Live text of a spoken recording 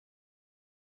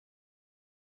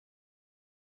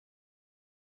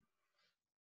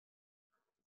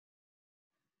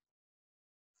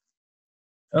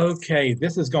Okay,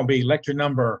 this is going to be lecture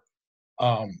number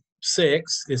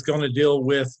 6. It's going to deal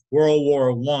with World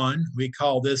War I. We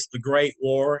call this the Great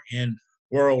War in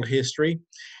world history.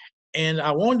 And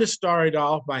I wanted to start it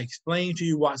off by explaining to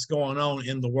you what's going on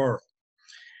in the world.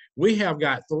 We have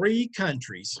got 3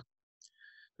 countries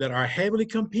that are heavily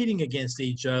competing against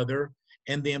each other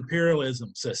in the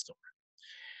imperialism system.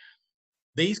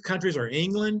 These countries are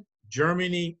England,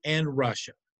 Germany, and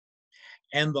Russia.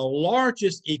 And the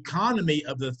largest economy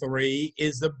of the 3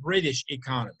 is the British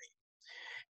economy.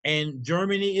 And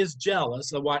Germany is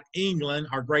jealous of what England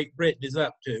or Great Britain is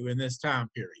up to in this time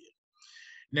period.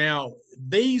 Now,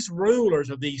 these rulers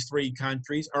of these 3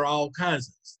 countries are all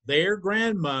cousins. Their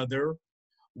grandmother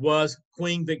was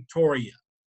Queen Victoria.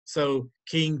 So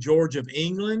King George of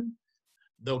England,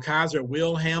 the Kaiser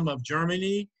Wilhelm of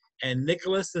Germany, and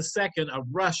Nicholas II of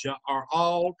Russia are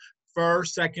all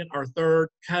first, second, or third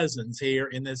cousins here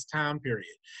in this time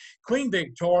period. Queen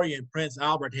Victoria and Prince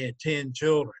Albert had 10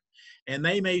 children, and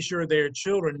they made sure their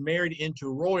children married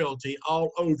into royalty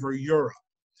all over Europe.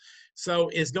 So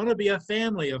it's going to be a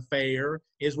family affair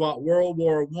is what World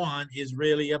War I is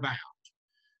really about.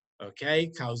 Okay,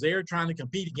 because they're trying to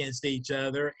compete against each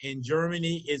other, and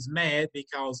Germany is mad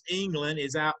because England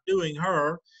is outdoing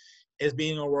her as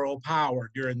being a world power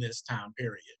during this time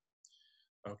period.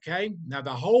 Okay, now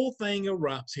the whole thing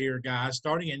erupts here, guys,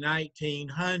 starting in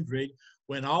 1900,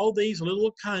 when all these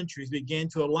little countries begin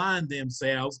to align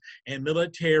themselves in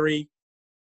military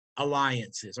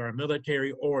alliances or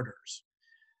military orders.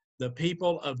 The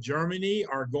people of Germany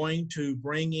are going to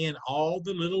bring in all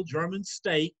the little German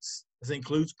states. This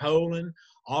includes Poland,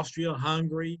 Austria,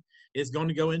 Hungary. It's going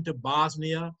to go into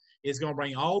Bosnia. It's going to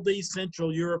bring all these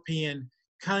Central European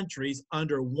countries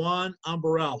under one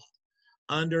umbrella,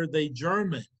 under the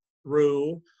German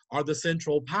rule, or the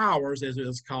Central Powers, as it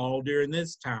is called during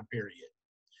this time period.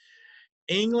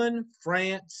 England,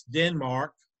 France,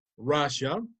 Denmark,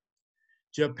 Russia,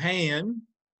 Japan,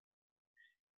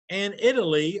 and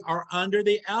Italy are under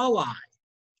the Allied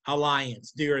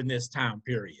alliance during this time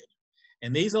period.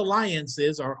 And these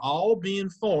alliances are all being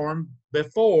formed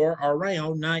before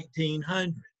around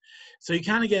 1900. So you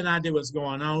kind of get an idea what's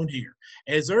going on here.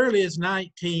 As early as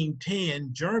 1910,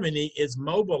 Germany is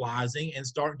mobilizing and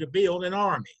starting to build an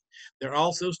army. They're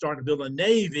also starting to build a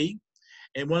navy,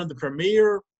 and one of the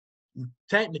premier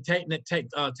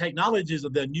technologies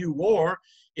of the new war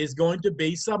is going to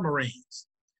be submarines.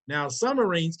 Now,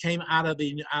 submarines came out of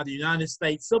the United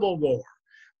States Civil War.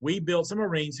 We built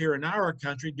submarines here in our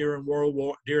country during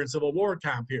Civil War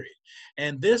time period.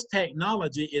 And this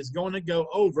technology is going to go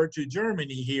over to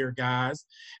Germany here, guys,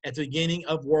 at the beginning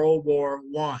of World War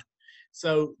I.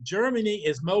 So Germany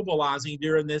is mobilizing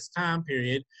during this time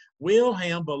period.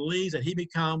 Wilhelm believes that he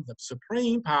becomes the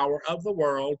supreme power of the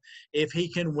world if he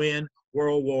can win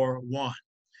World War I.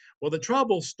 Well, the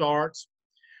trouble starts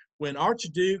when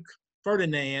Archduke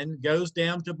Ferdinand goes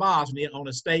down to Bosnia on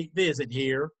a state visit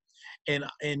here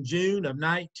in June of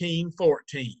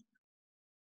 1914.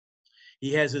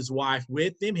 He has his wife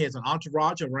with him. He has an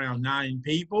entourage of around 9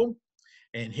 people.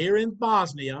 And here in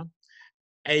Bosnia,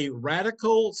 a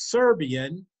radical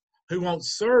Serbian who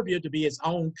wants Serbia to be its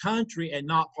own country and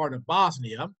not part of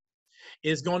Bosnia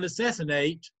is going to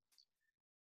assassinate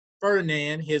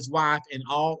Ferdinand, his wife, and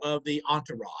all of the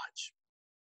entourage.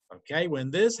 Okay,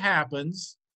 when this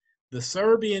happens, the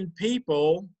Serbian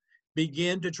people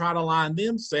begin to try to align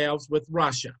themselves with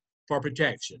Russia for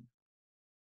protection.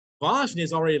 Bosnia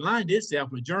has already aligned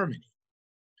itself with Germany.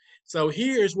 So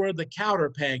here's where the counter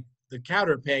peg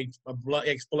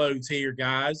explodes here,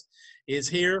 guys, is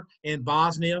here in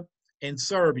Bosnia and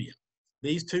Serbia.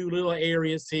 These 2 little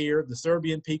areas here, the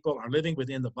Serbian people are living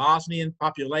within the Bosnian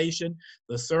population.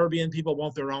 The Serbian people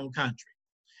want their own country.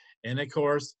 And of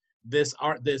course, this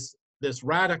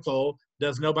radical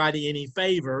does nobody any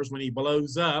favors when he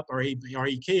blows up or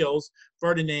he kills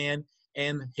Ferdinand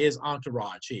and his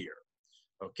entourage here.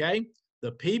 Okay,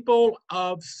 the people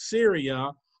of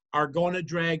Syria are going to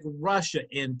drag Russia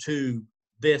into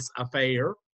this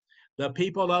affair. The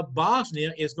people of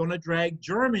Bosnia is going to drag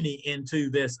Germany into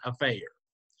this affair.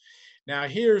 Now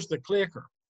here's the clicker.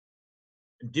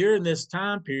 During this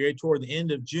time period, toward the end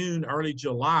of June, early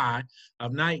July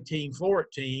of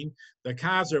 1914, the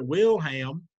Kaiser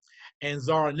Wilhelm and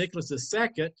Tsar Nicholas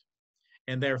II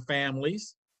and their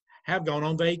families have gone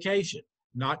on vacation.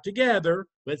 Not together,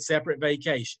 but separate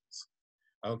vacations.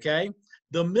 Okay?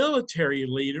 The military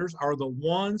leaders are the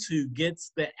ones who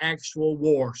gets the actual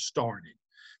war started.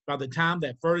 By the time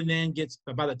that Wilhelm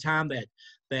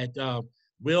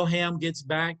gets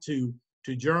back to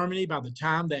Germany, by the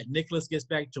time that Nicholas gets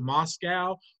back to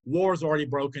Moscow, war's already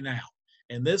broken out.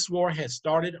 And this war has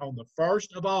started on the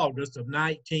 1st of August of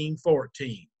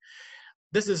 1914.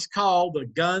 This is called the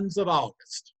Guns of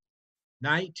August.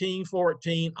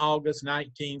 1914, August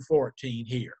 1914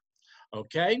 here.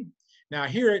 Okay? Now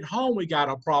here at home, we got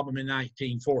a problem in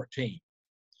 1914.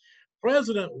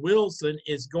 President Wilson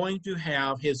is going to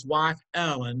have his wife,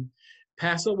 Ellen,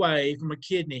 pass away from a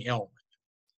kidney ailment.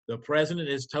 The president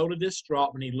is totally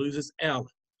distraught when he loses Ellen.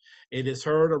 It is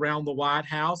heard around the White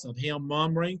House of him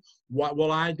murmuring, "What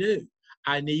will I do?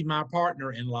 I need my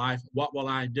partner in life. What will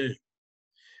I do?"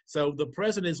 So the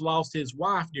president has lost his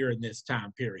wife during this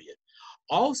time period.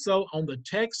 Also on the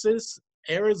Texas,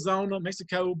 Arizona,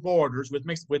 Mexico borders with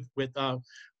Mexico,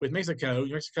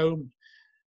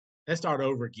 let's start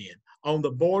over again. On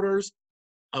the borders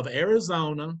of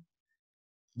Arizona,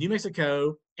 New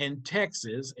Mexico, and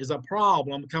Texas is a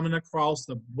problem coming across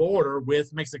the border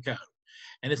with Mexico.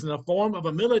 And it's in the form of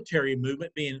a military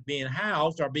movement being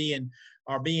housed or being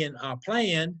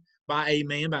planned by a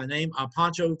man by the name of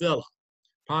Pancho Villa.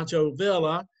 Pancho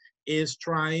Villa is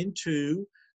trying to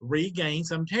regain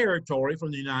some territory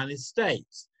from the United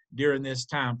States during this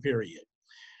time period.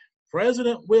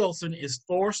 President Wilson is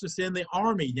forced to send the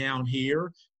army down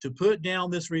here to put down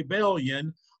this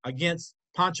rebellion against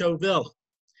Pancho Villa.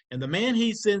 And the man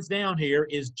he sends down here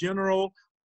is General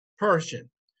Pershing.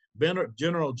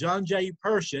 General John J.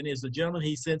 Pershing is the gentleman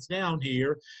he sends down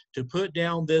here to put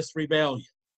down this rebellion.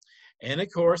 And of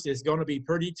course, it's going to be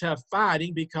pretty tough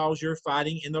fighting because you're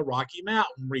fighting in the Rocky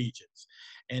Mountain regions.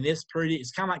 And it's kind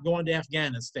of like going to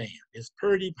Afghanistan. It's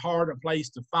pretty hard a place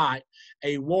to fight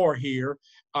a war here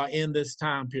in this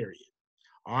time period.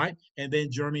 All right, and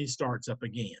then Germany starts up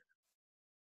again.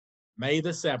 May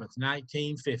the 7th,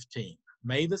 1915.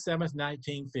 May the 7th,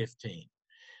 1915.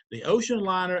 The ocean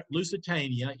liner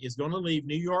Lusitania is going to leave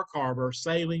New York Harbor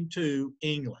sailing to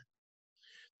England.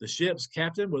 The ship's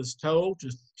captain was told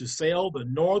to sail the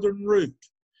northern route,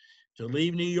 to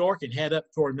leave New York and head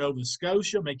up toward Nova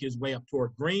Scotia, make his way up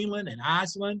toward Greenland and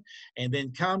Iceland, and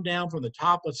then come down from the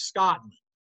top of Scotland.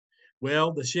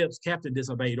 Well, the ship's captain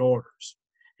disobeyed orders.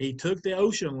 He took the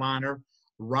ocean liner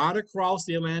right across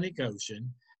the Atlantic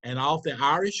Ocean, and off the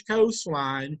Irish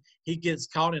coastline, he gets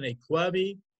caught in a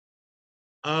covey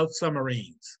of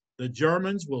submarines. The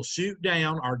Germans will shoot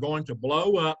down, are going to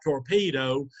blow up,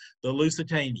 torpedo the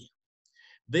Lusitania.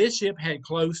 This ship had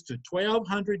close to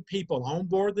 1,200 people on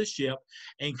board the ship,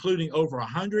 including over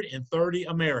 130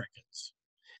 Americans.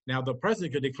 Now, the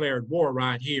president could declare war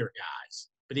right here, guys,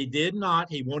 but he did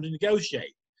not. He wanted to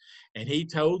negotiate, and he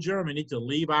told Germany to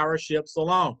leave our ships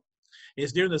alone.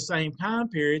 It's during the same time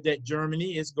period that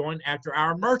Germany is going after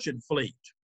our merchant fleet.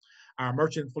 Our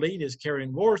merchant fleet is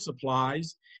carrying war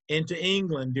supplies into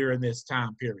England during this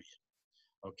time period.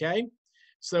 Okay,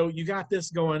 so you got this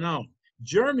going on.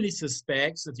 Germany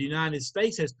suspects that the United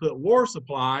States has put war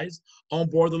supplies on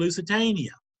board the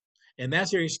Lusitania, and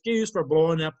that's their excuse for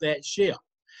blowing up that ship.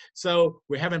 So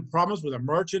we're having problems with a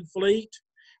merchant fleet.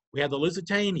 We have the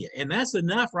Lusitania, and that's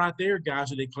enough right there, guys,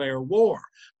 to declare war.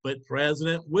 But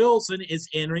President Wilson is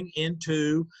entering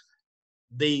into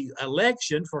the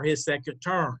election for his second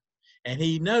term. And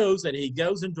he knows that if he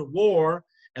goes into war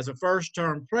as a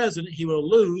first-term president, he will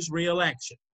lose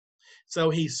re-election.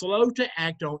 So he's slow to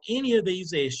act on any of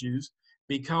these issues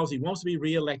because he wants to be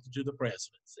re-elected to the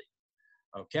presidency.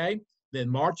 Okay? Then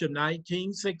March of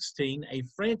 1916, a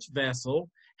French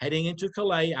vessel heading into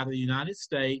Calais out of the United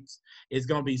States is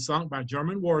going to be sunk by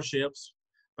German warships,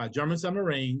 by German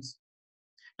submarines,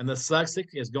 and the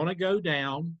Sussex is going to go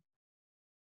down,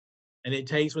 and it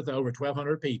takes with over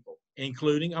 1,200 people,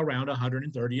 including around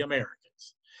 130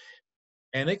 Americans.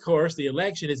 And of course, the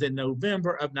election is in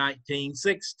November of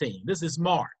 1916. This is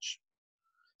March.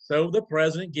 So the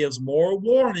president gives more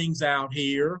warnings out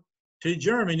here to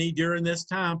Germany during this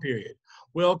time period.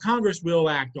 Well, Congress will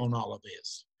act on all of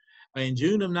this. In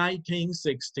June of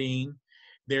 1916,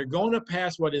 they're going to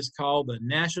pass what is called the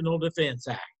National Defense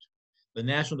Act. The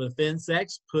National Defense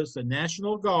Act puts the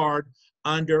National Guard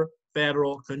under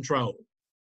federal control.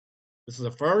 This is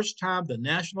the first time the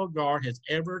National Guard has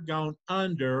ever gone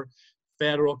under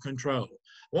federal control.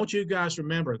 I want you guys to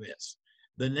remember this.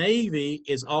 The Navy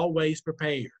is always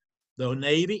prepared. The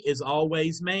Navy is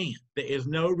always manned. There is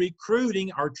no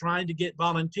recruiting or trying to get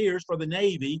volunteers for the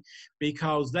Navy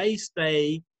because they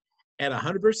stay at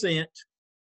 100%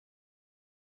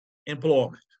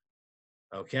 employment.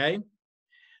 Okay?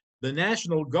 The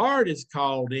National Guard is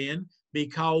called in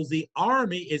because the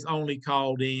Army is only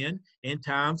called in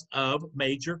times of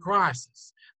major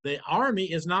crisis. The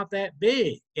Army is not that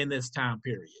big in this time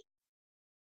period.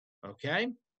 Okay?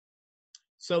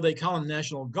 So they call in the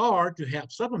National Guard to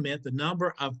help supplement the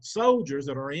number of soldiers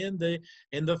that are in the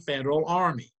federal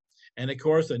army. And of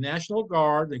course, the National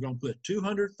Guard, they're going to put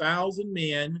 200,000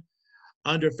 men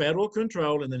under federal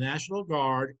control in the National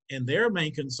Guard, and their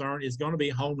main concern is going to be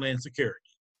Homeland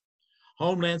Security.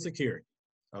 Homeland Security,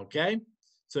 okay?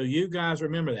 So you guys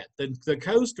remember that. The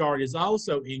Coast Guard is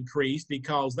also increased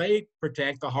because they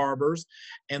protect the harbors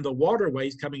and the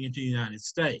waterways coming into the United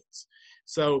States.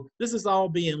 So this is all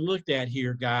being looked at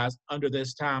here, guys, under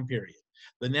this time period.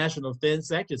 The National Defense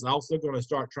Act is also going to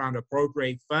start trying to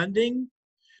appropriate funding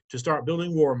to start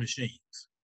building war machines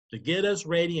to get us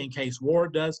ready in case war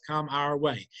does come our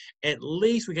way. At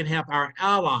least we can help our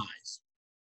allies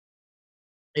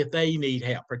if they need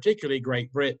help, particularly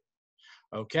Great Britain.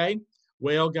 Okay?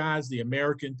 Well, guys, the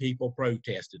American people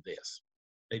protested this.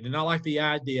 They did not like the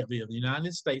idea of the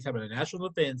United States having a National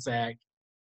Defense Act,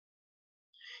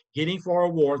 getting for a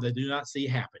war they do not see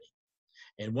happening.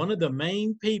 And one of the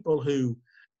main people who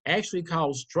actually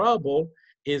caused trouble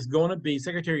is going to be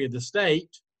Secretary of the State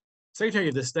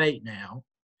now,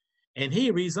 and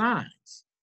he resigns.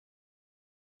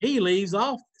 He leaves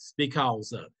office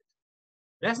because of it.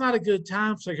 That's not a good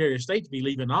time for Secretary of State to be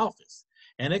leaving office.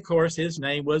 And of course, his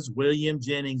name was William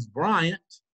Jennings Bryan,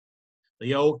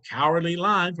 the old cowardly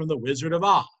lion from The Wizard of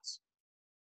Oz.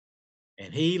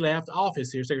 And he left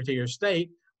office here, Secretary of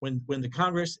State, when the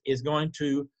Congress is going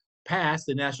to pass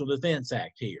the National Defense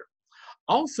Act here.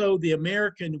 Also, the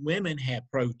American women had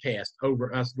protest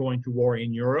over us going to war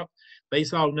in Europe. They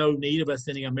saw no need of us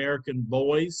sending American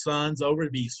boys, sons over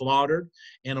to be slaughtered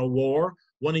in a war.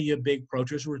 One of your big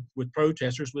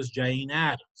protesters was Jane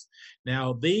Addams.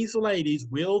 Now, these ladies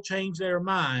will change their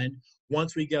mind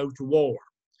once we go to war.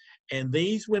 And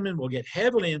these women will get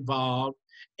heavily involved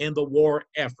in the war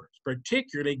efforts,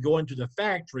 particularly going to the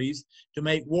factories to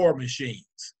make war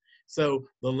machines. So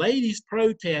the ladies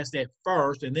protest at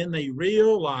first, and then they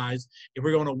realize if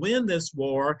we're going to win this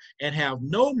war and have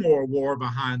no more war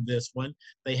behind this one,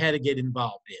 they had to get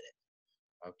involved in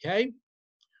it. Okay?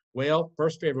 Well,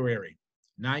 1st February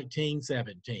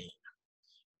 1917,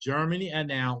 Germany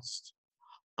announced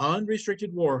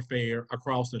unrestricted warfare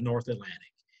across the North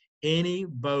Atlantic. Any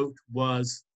boat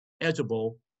was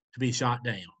eligible to be shot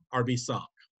down or be sunk.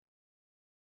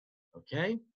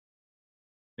 Okay?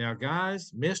 Now,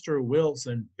 guys, Mr.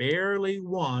 Wilson barely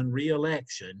won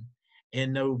re-election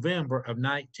in November of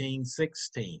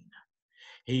 1916.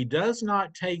 He does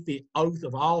not take the oath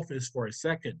of office for a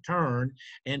second term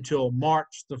until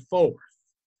March the 4th.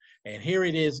 And here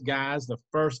it is, guys, the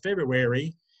 1st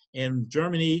February, and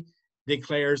Germany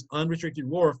declares unrestricted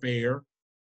warfare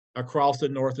across the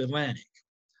North Atlantic.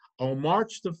 On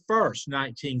March the 1st,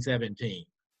 1917,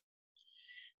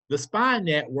 the spy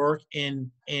network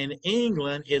in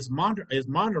England is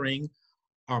monitoring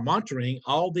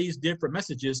all these different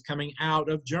messages coming out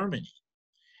of Germany.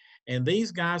 And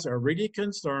these guys are really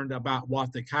concerned about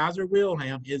what the Kaiser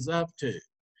Wilhelm is up to.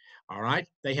 All right,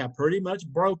 they have pretty much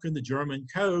broken the German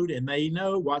code and they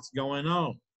know what's going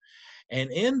on.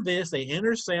 And in this, they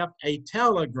intercept a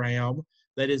telegram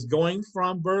that is going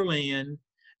from Berlin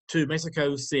to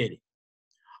Mexico City.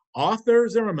 Arthur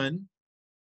Zimmermann,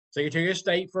 Secretary of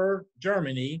State for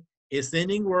Germany, is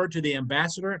sending word to the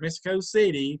ambassador at Mexico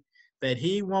City that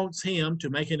he wants him to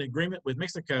make an agreement with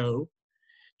Mexico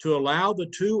to allow the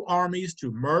two armies to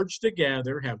merge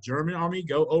together, have German army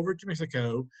go over to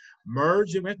Mexico,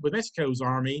 merge with Mexico's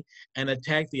army, and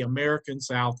attack the American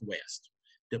Southwest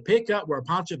to pick up where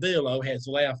Ponce Villa has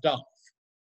left off.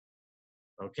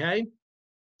 Okay?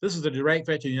 This is a direct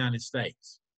threat to the United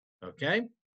States. Okay?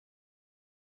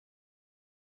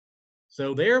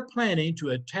 So they're planning to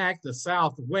attack the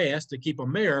Southwest to keep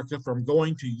America from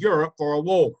going to Europe for a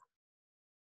war.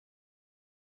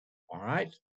 All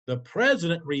right? The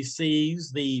president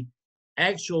receives the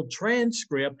actual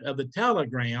transcript of the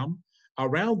telegram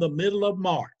around the middle of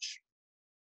March.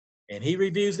 And he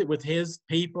reviews it with his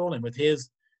people and with his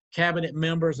cabinet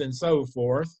members and so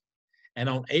forth. And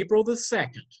on April the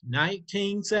 2nd,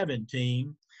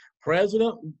 1917,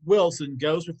 President Wilson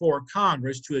goes before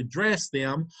Congress to address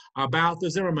them about the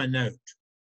Zimmermann note.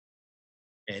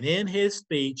 And in his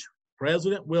speech,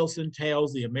 President Wilson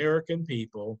tells the American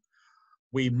people,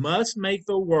 we must make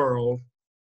the world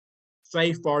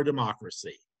safe for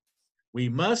democracy. We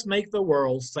must make the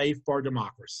world safe for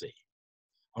democracy.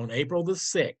 On April the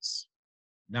 6th,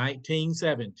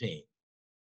 1917,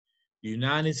 the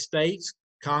United States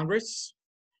Congress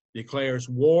declares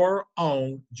war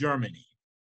on Germany.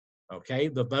 Okay,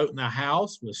 the vote in the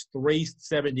House was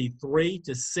 373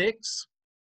 to 6.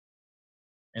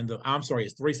 And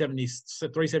it's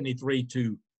 373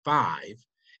 to 5.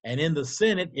 And in the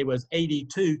Senate, it was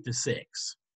 82-6.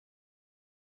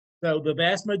 So the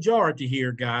vast majority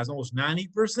here, guys, almost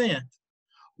 90%,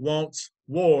 wants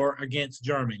war against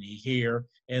Germany here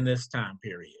in this time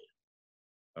period.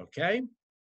 Okay?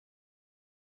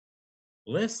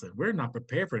 Listen, we're not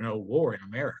prepared for no war in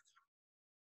America.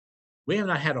 We have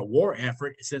not had a war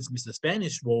effort since the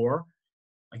Spanish War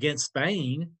against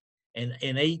Spain in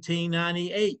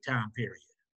 1898 time period.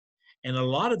 And a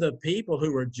lot of the people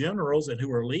who were generals and who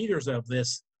were leaders of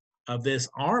this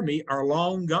army are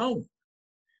long gone.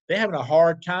 They're having a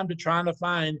hard time trying to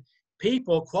find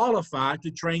people qualified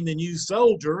to train the new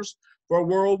soldiers for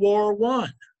World War I.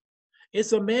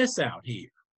 It's a mess out here.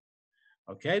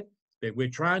 Okay? We're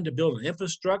trying to build an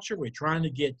infrastructure. We're trying to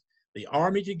get the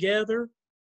army together.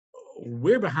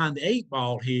 We're behind the 8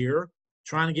 ball here,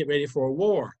 trying to get ready for a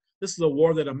war. This is a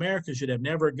war that America should have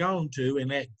never gone to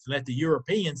and let the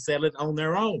Europeans settle it on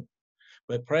their own.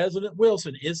 But President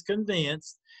Wilson is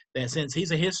convinced that since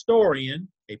he's a historian,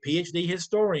 a PhD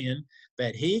historian,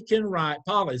 that he can write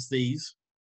policies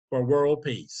for world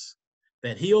peace,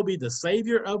 that he'll be the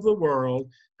savior of the world,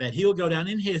 that he'll go down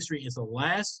in history as the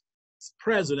last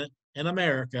president in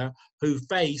America who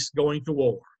faced going to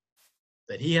war,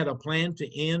 that he had a plan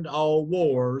to end all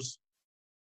wars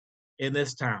in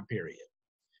this time period.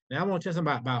 Now I want to tell you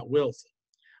something about Wilson.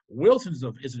 Wilson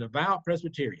is a devout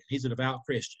Presbyterian. He's a devout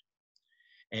Christian.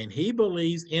 And he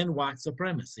believes in white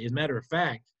supremacy. As a matter of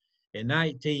fact, in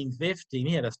 1915,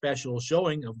 he had a special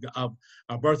showing of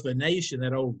Birth of a Nation,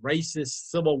 that old racist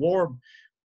Civil War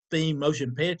themed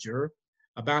motion picture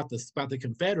about the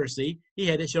Confederacy. He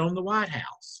had it shown in the White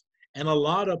House. And a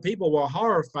lot of people were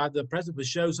horrified the president would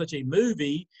show such a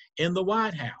movie in the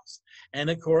White House. And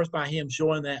of course, by him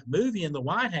showing that movie in the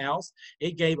White House,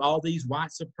 it gave all these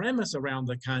white supremacists around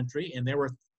the country, and there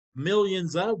were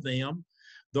millions of them,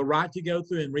 the right to go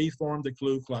through and reform the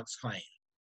Ku Klux Klan.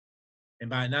 And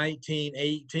by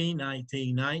 1918,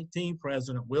 1919,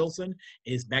 President Wilson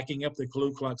is backing up the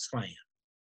Ku Klux Klan.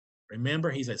 Remember,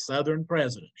 he's a Southern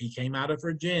president. He came out of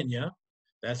Virginia.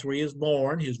 That's where he was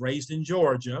born. He was raised in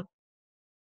Georgia.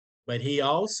 But he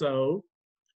also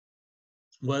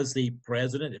was the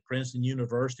president at Princeton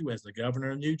University, was the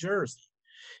governor of New Jersey.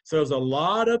 So there's a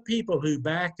lot of people who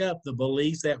back up the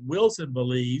beliefs that Wilson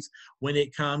believes when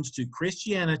it comes to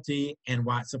Christianity and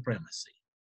white supremacy.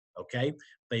 Okay?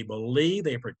 They believe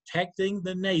they're protecting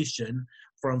the nation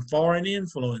from foreign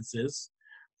influences,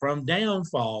 from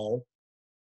downfall,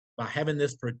 by having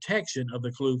this protection of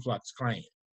the Ku Klux Klan.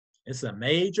 It's a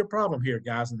major problem here,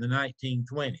 guys, in the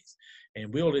 1920s.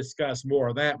 And we'll discuss more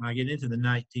of that when I get into the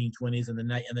 1920s in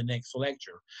the next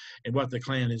lecture, and what the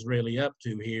Klan is really up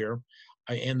to here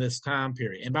in this time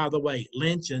period. And by the way,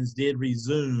 lynchings did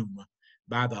resume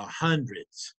by the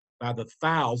hundreds, by the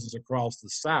thousands across the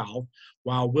South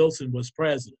while Wilson was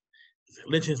president.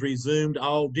 Lynchings resumed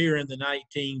all during the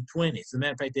 1920s. As a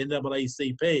matter of fact, the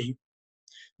NAACP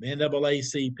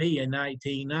in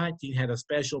 1919 had a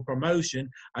special promotion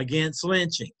against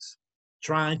lynchings,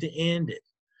 trying to end it.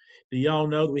 Do y'all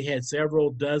know that we had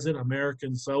several dozen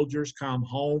American soldiers come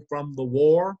home from the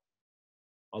war?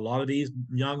 A lot of these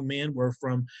young men were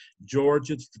from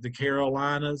Georgia, the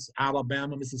Carolinas,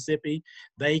 Alabama, Mississippi.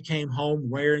 They came home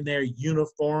wearing their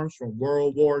uniforms from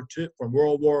World War II, from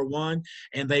World War I,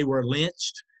 and they were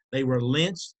lynched. They were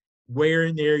lynched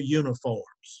wearing their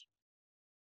uniforms.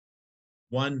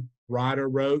 One writer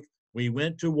wrote, "We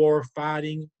went to war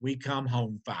fighting, we come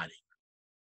home fighting."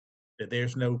 That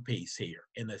there's no peace here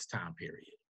in this time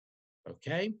period.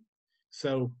 Okay?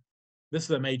 So this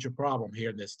is a major problem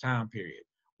here in this time period.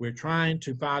 We're trying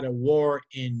to fight a war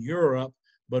in Europe,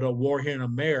 but a war here in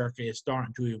America is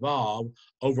starting to evolve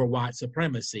over white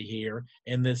supremacy here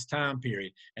in this time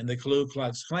period. And the Ku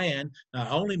Klux Klan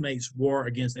not only makes war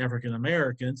against African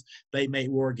Americans, they make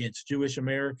war against Jewish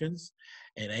Americans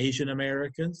and Asian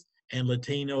Americans and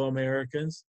Latino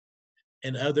Americans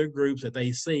and other groups that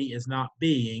they see as not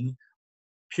being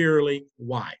purely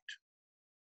white.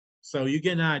 So you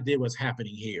get an idea what's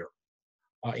happening here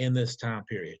in this time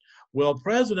period. Well,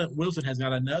 President Wilson has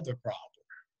got another problem.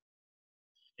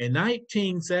 In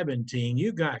 1917,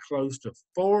 you got close to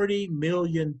 40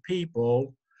 million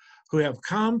people who have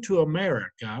come to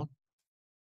America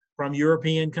from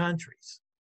European countries.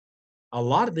 A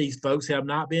lot of these folks have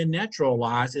not been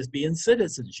naturalized as being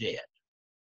citizens yet.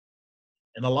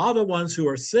 And a lot of the ones who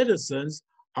are citizens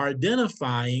are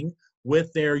identifying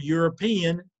with their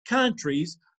European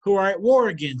countries who are at war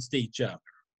against each other.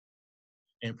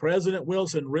 And President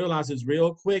Wilson realizes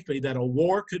real quickly that a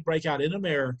war could break out in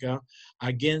America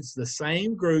against the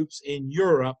same groups in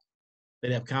Europe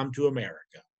that have come to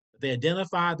America. They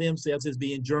identify themselves as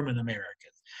being German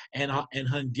Americans. and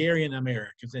Hungarian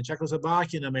Americans and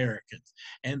Czechoslovakian Americans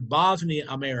and Bosnian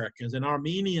Americans and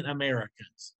Armenian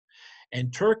Americans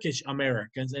and Turkish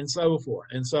Americans and so forth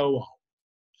and so on.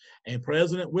 And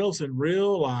President Wilson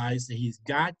realized that he's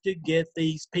got to get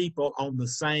these people on the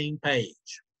same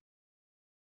page.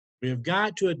 We've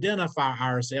got to identify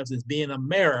ourselves as being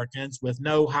Americans with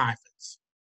no hyphens.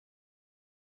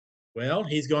 Well,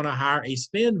 he's going to hire a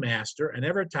spin master, an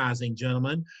advertising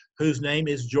gentleman whose name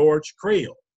is George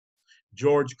Creel.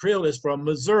 George Creel is from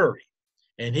Missouri,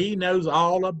 and he knows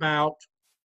all about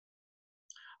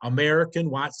American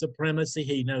white supremacy.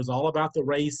 He knows all about the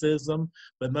racism,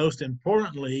 but most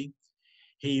importantly,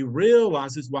 he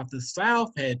realizes what the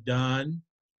South had done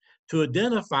to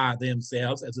identify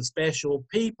themselves as a special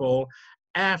people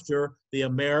after the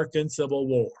American Civil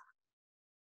War.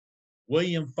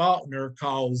 William Faulkner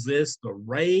calls this the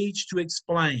rage to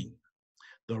explain.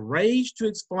 The rage to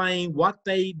explain what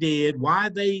they did, why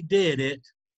they did it,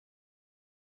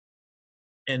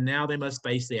 and now they must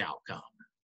face the outcome.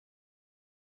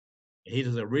 He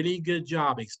does a really good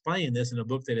job explaining this in a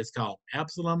book that is called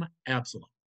Absalom, Absalom.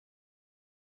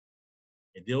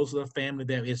 It deals with a family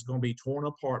that is going to be torn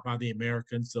apart by the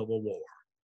American Civil War.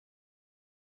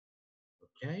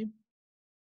 Okay?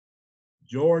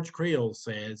 George Creel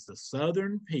says the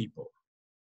Southern people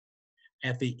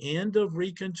at the end of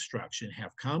Reconstruction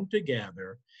have come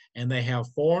together and they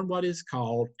have formed what is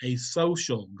called a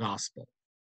social gospel.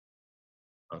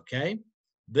 Okay?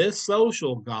 This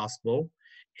social gospel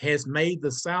has made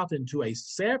the South into a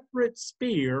separate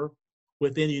sphere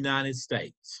within the United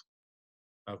States.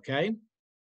 Okay?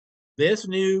 This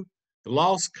new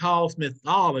lost cause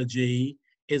mythology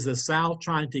is the South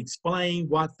trying to explain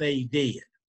what they did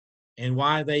and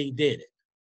why they did it.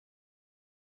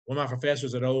 One of my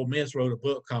professors at Ole Miss wrote a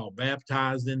book called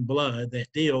Baptized in Blood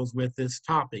that deals with this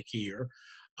topic here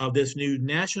of this new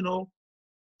national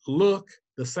look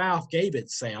the South gave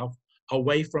itself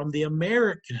away from the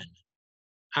American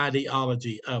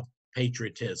ideology of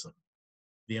patriotism.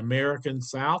 The American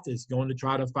South is going to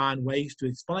try to find ways to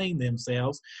explain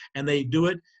themselves, and they do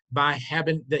it by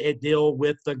having it deal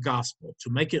with the gospel to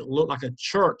make it look like a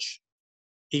church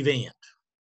event.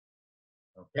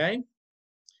 Okay?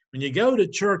 When you go to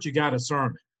church, you got a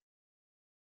sermon.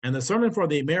 And the sermon for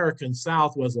the American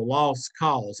South was a lost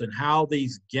cause and how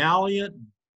these gallant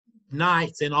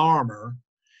knights in armor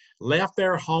left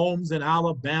their homes in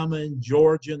Alabama and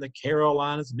Georgia and the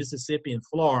Carolinas, Mississippi, and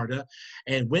Florida,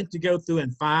 and went to go through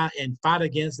and fight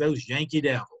against those Yankee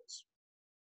devils.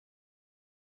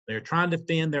 They're trying to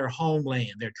defend their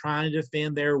homeland. They're trying to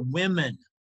defend their women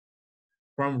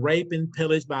from rape and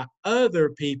pillage by other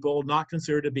people not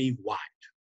considered to be white.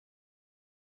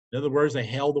 In other words, they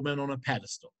held the women on a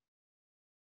pedestal.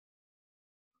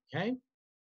 Okay?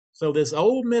 So this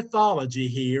old mythology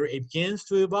here, it begins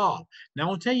to evolve. Now, I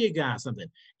want to tell you guys something.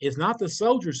 It's not the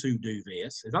soldiers who do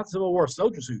this. It's not the Civil War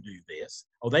soldiers who do this.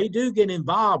 Oh, they do get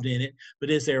involved in it, but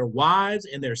it's their wives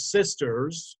and their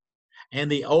sisters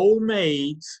and the old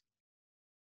maids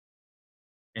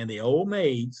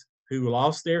who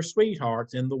lost their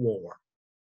sweethearts in the war.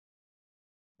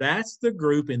 That's the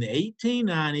group in the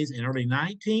 1890s and early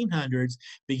 1900s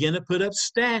began to put up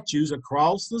statues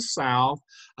across the South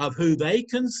of who they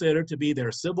consider to be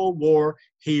their Civil War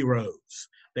heroes,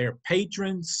 their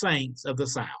patron saints of the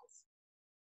South.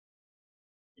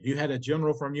 If you had a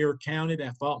general from your county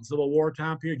that fought in Civil War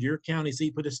time period, your county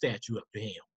seat put a statue up to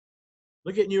him.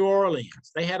 Look at New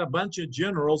Orleans. They had a bunch of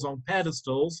generals on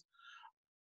pedestals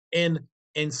in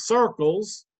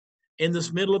circles in the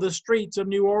middle of the streets of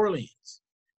New Orleans.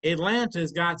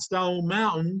 Atlanta's got Stone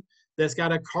Mountain that's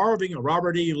got a carving of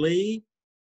Robert E. Lee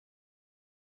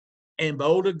and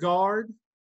Beauregard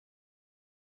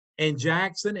and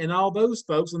Jackson and all those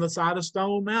folks on the side of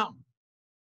Stone Mountain.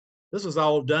 This was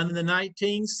all done in the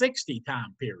 1960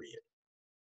 time period.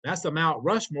 That's the Mount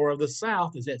Rushmore of the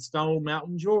South, is at Stone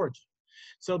Mountain, Georgia.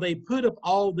 So they put up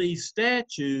all these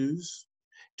statues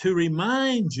to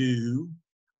remind you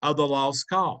of the lost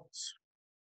cause.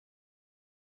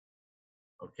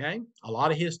 Okay? A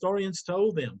lot of historians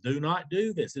told them, do not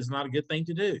do this. It's not a good thing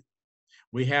to do.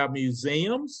 We have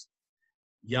museums.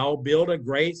 Y'all build a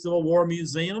great Civil War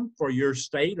museum for your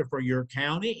state or for your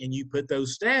county, and you put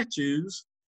those statues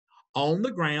on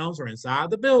the grounds or inside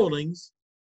the buildings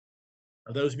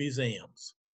of those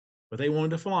museums. But they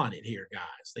wanted to flaunt it here,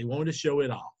 guys. They wanted to show it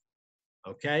off.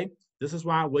 Okay? This is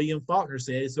why William Faulkner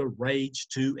said it's a rage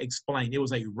to explain. It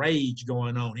was a rage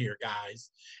going on here,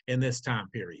 guys, in this time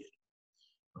period.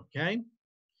 Okay?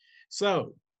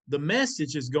 So the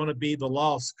message is going to be the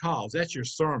lost cause. That's your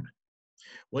sermon.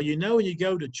 Well, you know, when you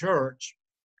go to church,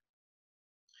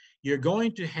 you're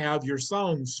going to have your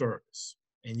song service.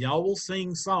 And y'all will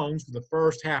sing songs for the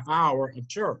first half hour of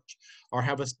church or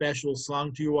have a special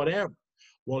song to you, whatever.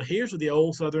 Well, here's where the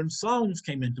old Southern songs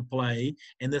came into play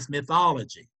in this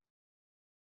mythology.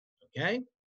 Okay?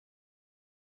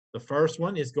 The first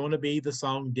one is going to be the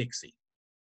song Dixie.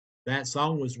 That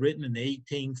song was written in the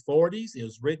 1840s. It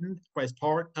was written as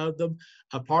part of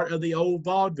the old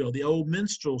vaudeville, the old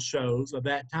minstrel shows of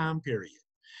that time period.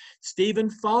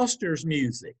 Stephen Foster's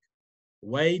music,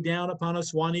 Way Down Upon a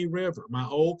Swanee River, My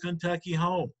Old Kentucky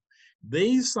Home.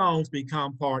 These songs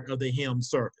become part of the hymn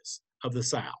service of the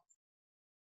South.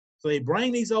 So they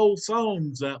bring these old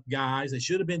songs up, guys, that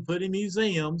should have been put in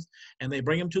museums, and they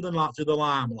bring them to the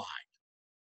limelight.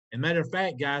 As a matter of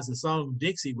fact, guys, the song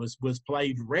Dixie was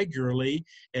played regularly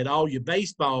at all your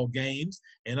baseball games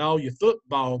and all your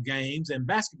football games and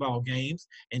basketball games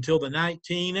until the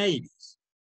 1980s.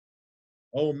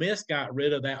 Ole Miss got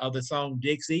rid of the song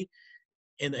Dixie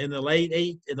in the late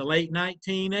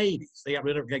 1980s. They got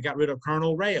rid of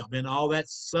Colonel Reb and all that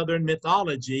Southern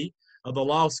mythology of the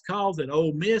lost cause that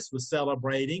Ole Miss was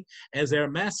celebrating as their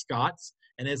mascots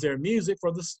and as their music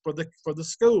for the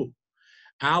school.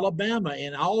 Alabama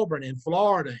and Auburn and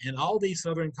Florida and all these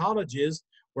Southern colleges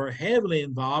were heavily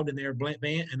involved in their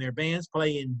bands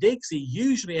playing Dixie,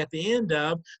 usually at the end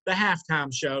of the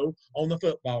halftime show on the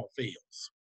football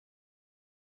fields.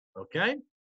 Okay?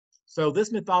 So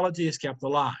this mythology is kept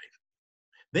alive.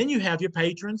 Then you have your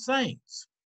patron saints.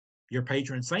 Your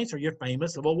patron saints are your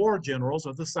famous Civil War generals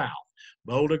of the South.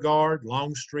 Beauregard,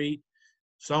 Longstreet,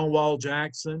 Stonewall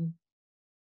Jackson.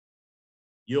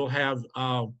 You'll have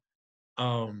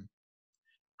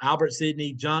Albert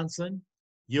Sidney Johnson.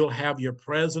 You'll have your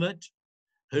president,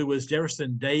 who was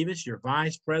Jefferson Davis, your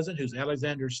vice president, who's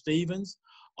Alexander Stephens.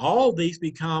 All these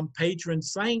become patron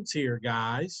saints here,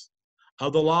 guys,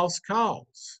 of the lost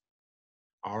cause.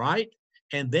 All right?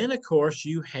 And then, of course,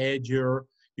 you had your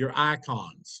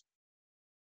icons.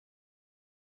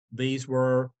 These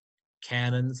were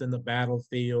cannons in the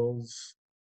battlefields,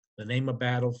 the name of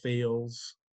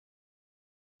battlefields,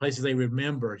 places they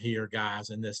remembered here, guys,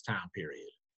 in this time period.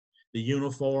 The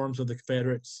uniforms of the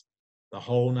Confederates, the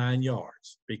whole 9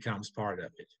 yards becomes part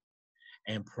of it.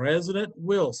 And President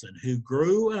Wilson, who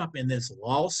grew up in this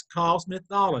lost cause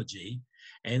mythology,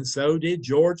 and so did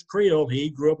George Creel, he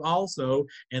grew up also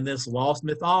in this lost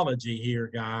mythology here,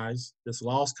 guys, this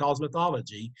lost cause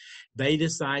mythology. They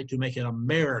decided to make an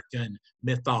American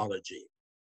mythology.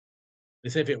 They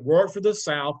said if it worked for the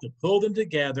South to pull them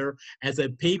together as a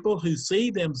people who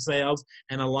see themselves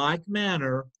in a like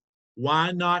manner,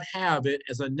 why not have it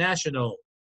as a national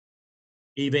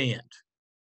event?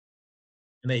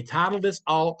 And they titled this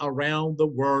all around the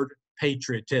word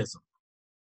patriotism.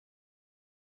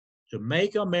 To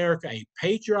make America a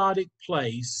patriotic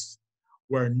place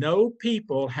where no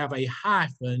people have a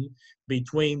hyphen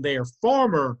between their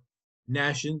former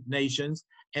nations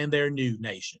and their new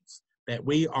nations. That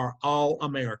we are all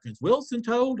Americans. Wilson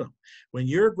told them, when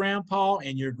your grandpa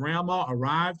and your grandma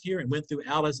arrived here and went through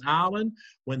Ellis Island,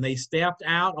 when they stepped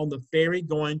out on the ferry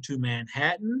going to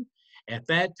Manhattan, at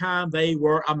that time they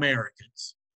were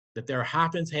Americans, that their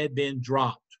hyphens had been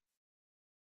dropped.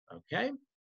 Okay?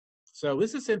 So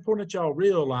this is important that y'all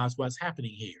realize what's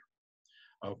happening here.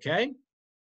 Okay?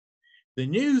 The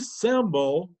new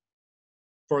symbol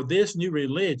for this new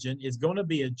religion is going to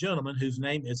be a gentleman whose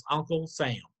name is Uncle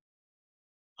Sam.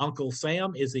 Uncle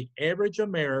Sam is the average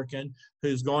American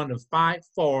who's going to fight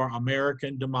for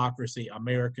American democracy,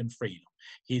 American freedom.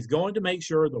 He's going to make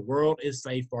sure the world is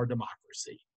safe for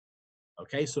democracy.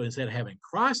 Okay, so instead of having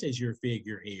Christ as your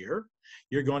figure here,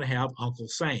 you're going to have Uncle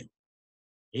Sam.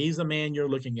 He's the man you're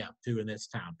looking up to in this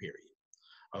time period.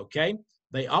 Okay,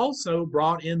 they also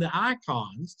brought in the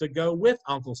icons to go with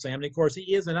Uncle Sam. And of course,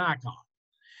 he is an icon.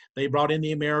 They brought in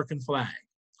the American flag.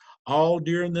 All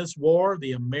during this war,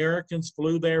 the Americans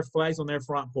flew their flags on their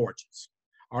front porches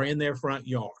or in their front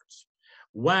yards.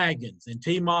 Wagons and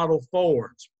T-model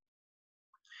Fords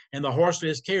and the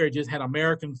horseless carriages had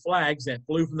American flags that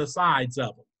flew from the sides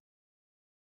of them.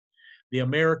 The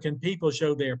American people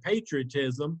showed their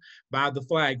patriotism by the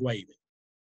flag waving.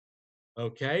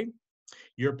 Okay?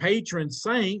 Your patron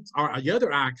saints, or the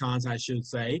other icons, I should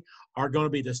say, are going to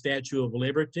be the Statue of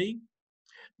Liberty,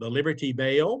 the Liberty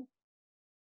Bell,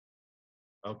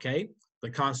 okay, the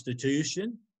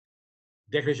Constitution,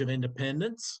 Declaration of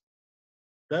Independence.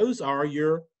 Those are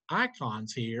your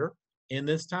icons here in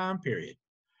this time period.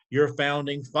 Your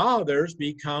founding fathers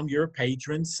become your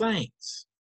patron saints,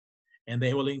 and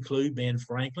they will include Ben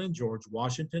Franklin, George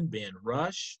Washington, Ben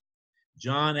Rush,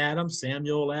 John Adams,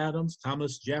 Samuel Adams,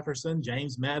 Thomas Jefferson,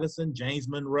 James Madison, James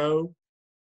Monroe.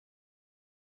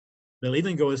 They'll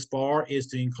even go as far as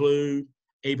to include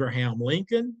Abraham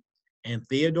Lincoln and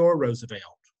Theodore Roosevelt.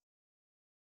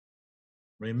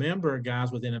 Remember,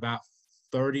 guys, within about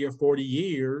 30 or 40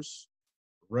 years,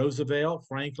 Roosevelt,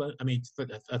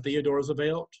 Theodore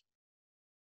Roosevelt,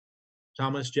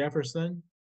 Thomas Jefferson,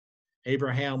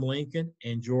 Abraham Lincoln,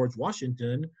 and George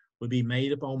Washington would be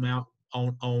made up on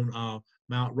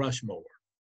Mount Rushmore.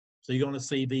 So you're going to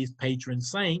see these patron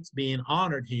saints being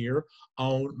honored here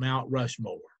on Mount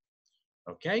Rushmore.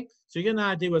 Okay, so you get an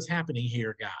idea what's happening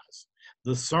here, guys.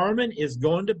 The sermon is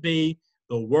going to be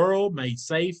the world made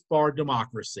safe for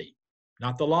democracy.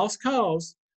 Not the lost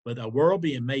cause, but a world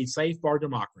being made safe for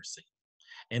democracy.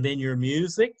 And then your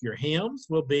music, your hymns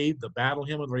will be the Battle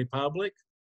Hymn of the Republic,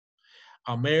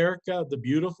 America the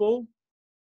Beautiful,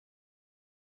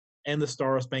 and the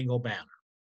Star-Spangled Banner,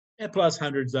 and plus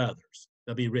hundreds of others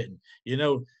that'll be written. You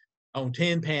know, on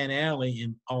Tin Pan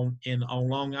Alley on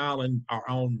Long Island or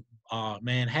on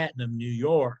Manhattan, New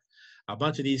York, a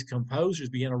bunch of these composers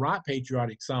began to write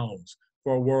patriotic songs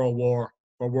for World War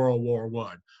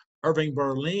I. Irving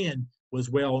Berlin was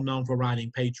well known for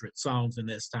writing patriot songs in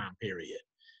this time period.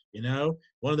 You know,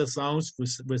 one of the songs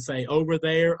would say, "Over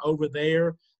there,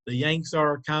 the Yanks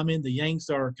are coming, the Yanks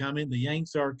are coming, the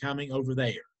Yanks are coming over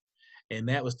there." And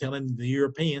that was telling the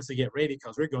Europeans to get ready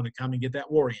because we're going to come and get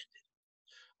that war ended.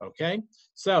 Okay,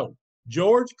 so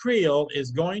George Creel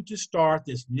is going to start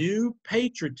this new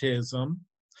patriotism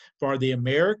for the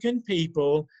American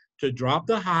people to drop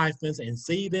the hyphens and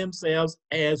see themselves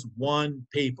as one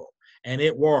people. And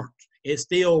it worked. It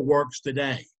still works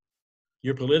today.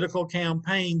 Your political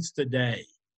campaigns today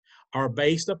are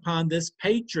based upon this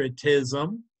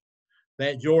patriotism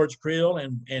that George Creel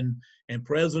and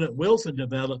President Wilson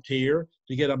developed here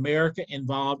to get America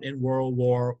involved in World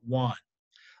War I.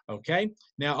 Okay,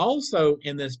 now also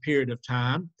in this period of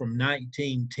time from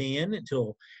 1910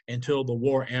 until the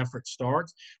war effort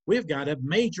starts, we've got a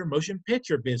major motion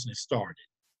picture business started.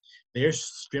 They're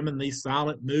streaming these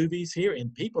silent movies here,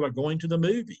 and people are going to the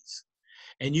movies.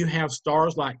 And you have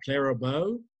stars like Clara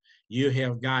Bow. You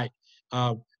have got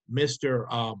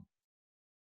Mr.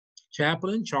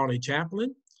 Chaplin, Charlie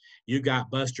Chaplin. You got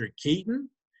Buster Keaton.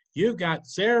 You've got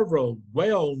several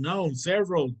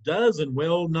dozen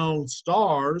well-known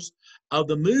stars of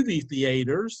the movie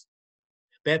theaters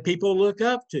that people look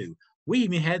up to. We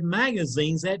even had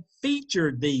magazines that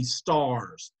featured these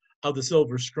stars of the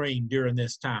silver screen during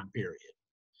this time period.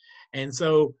 And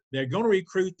so they're going to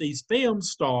recruit these film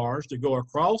stars to go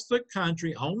across the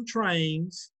country on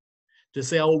trains to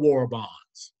sell war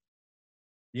bonds.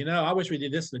 You know, I wish we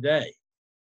did this today.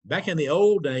 Back in the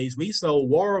old days, we sold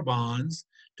war bonds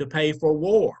to pay for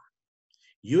war.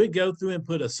 You would go through and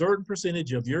put a certain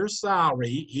percentage of your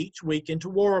salary each week into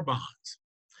war bonds.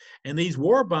 And these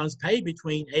war bonds paid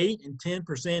between 8 and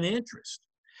 10% interest.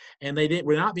 And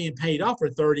were not being paid off for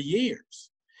 30 years.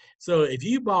 So if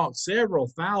you bought several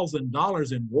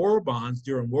 $1,000s in war bonds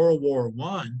during World War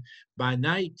I, by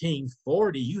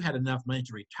 1940, you had enough money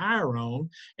to retire on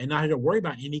and not have to worry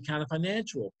about any kind of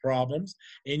financial problems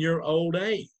in your old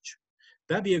age.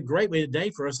 That'd be a great way today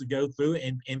for us to go through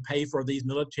and pay for these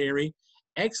military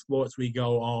exploits we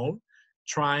go on,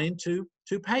 trying to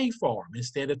pay for them.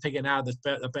 Instead of taking out of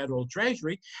the federal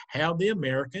treasury, have the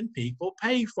American people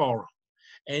pay for them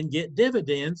and get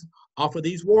dividends off of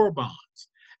these war bonds.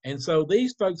 And so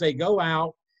these folks, they go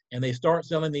out and they start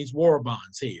selling these war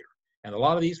bonds here. And a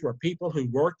lot of these were people who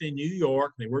worked in New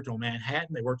York, they worked on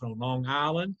Manhattan, they worked on Long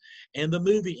Island, and the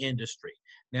movie industry.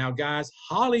 Now, guys,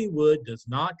 Hollywood does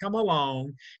not come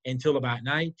along until about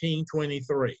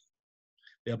 1923.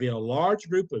 There'll be a large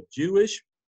group of Jewish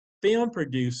film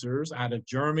producers out of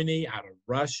Germany, out of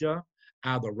Russia,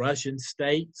 out of the Russian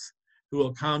states, who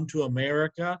will come to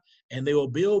America, and they will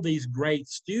build these great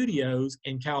studios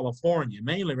in California,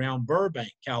 mainly around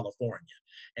Burbank, California.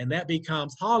 And that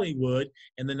becomes Hollywood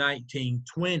in the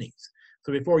 1920s.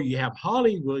 So before you have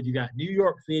Hollywood, you got New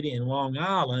York City and Long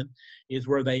Island is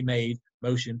where they made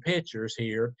motion pictures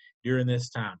here during this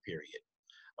time period.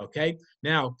 Okay,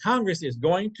 now Congress is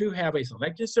going to have a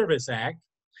Selective Service Act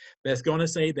that's going to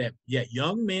say that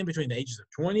young men between the ages of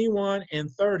 21 and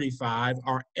 35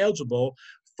 are eligible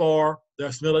for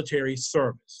their military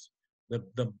service.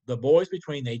 The boys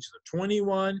between the ages of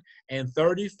 21 and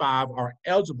 35 are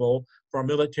eligible for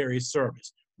military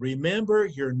service. Remember,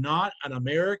 you're not an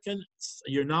American,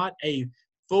 you're not a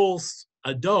full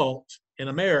adult in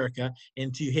America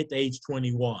until you hit the age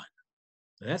 21.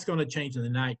 Now, that's going to change in the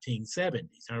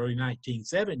 1970s. Early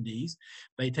 1970s,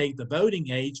 they take the voting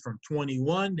age from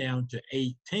 21 down to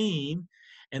 18,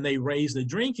 and they raise the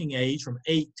drinking age from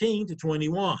 18 to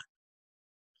 21.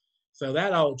 So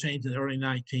that all changed in the early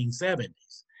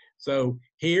 1970s. So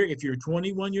here, if you're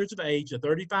 21 years of age to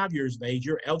 35 years of age,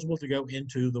 you're eligible to go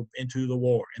into the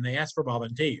war, and they asked for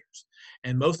volunteers.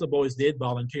 And most of the boys did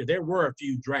volunteer. There were a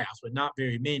few drafts, but not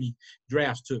very many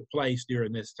drafts took place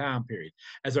during this time period.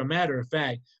 As a matter of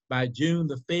fact, by June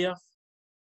the 5th,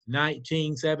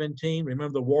 1917,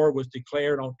 remember the war was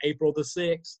declared on April the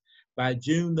 6th. By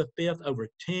June the 5th, over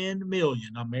 10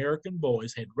 million American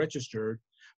boys had registered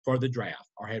for the draft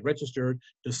or had registered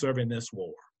to serve in this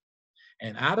war.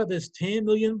 And out of this 10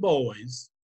 million boys,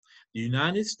 the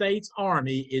United States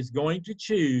Army is going to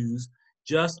choose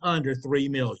just under 3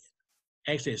 million.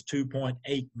 Actually, it's 2.8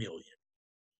 million.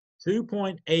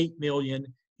 2.8 million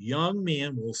young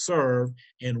men will serve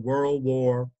in World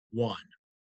War I.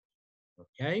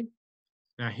 Okay?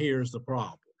 Now, here's the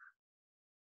problem.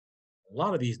 A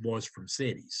lot of these boys from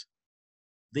cities.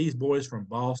 These boys from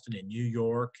Boston and New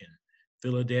York and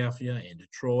Philadelphia and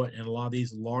Detroit and a lot of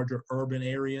these larger urban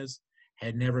areas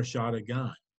had never shot a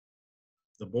gun.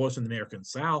 The boys from the American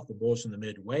South, the boys from the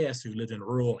Midwest who lived in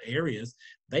rural areas,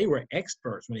 they were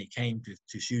experts when it came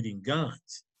to shooting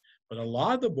guns. But a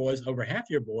lot of the boys, over half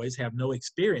your boys, have no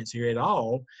experience here at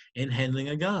all in handling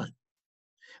a gun.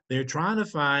 They're trying to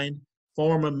find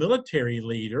former military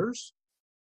leaders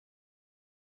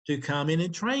to come in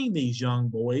and train these young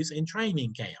boys in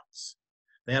training camps.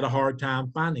 They had a hard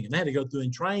time finding them. They had to go through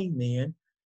and train men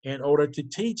in order to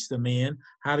teach the men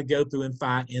how to go through and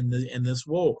fight in this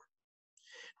war.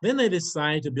 Then they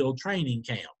decided to build training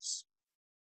camps.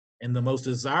 And the most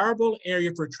desirable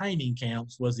area for training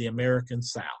camps was the American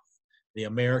South, the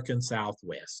American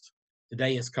Southwest.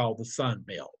 Today it's called the Sun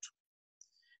Belt.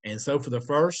 And so for the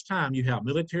first time, you have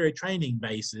military training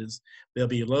bases. They'll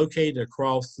be located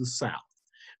across the South,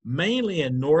 mainly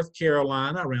in North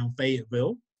Carolina around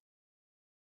Fayetteville,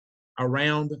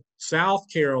 around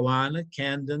South Carolina,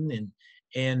 Camden,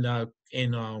 and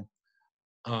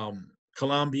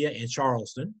Columbia and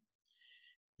Charleston.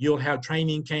 You'll have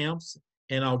training camps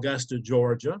in Augusta,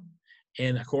 Georgia,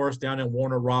 and of course down in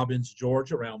Warner Robins,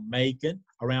 Georgia, around Macon,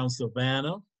 around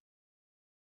Savannah.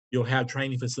 You'll have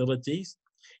training facilities.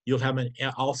 You'll have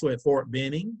also at Fort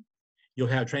Benning. You'll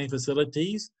have training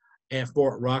facilities at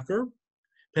Fort Rucker.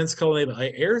 Pensacola Naval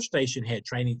Air Station had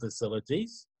training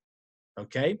facilities.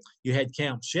 Okay, you had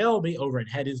Camp Shelby over in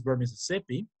Hattiesburg,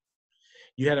 Mississippi.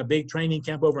 You had a big training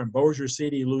camp over in Bossier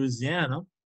City, Louisiana,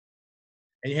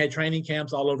 and you had training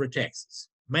camps all over Texas,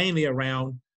 mainly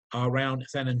around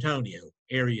San Antonio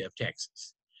area of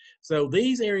Texas. So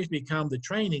these areas become the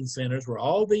training centers where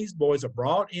all these boys are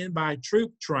brought in by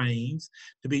troop trains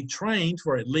to be trained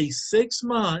for at least 6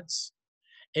 months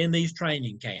in these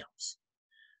training camps.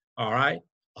 All right.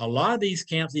 A lot of these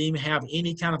camps didn't even have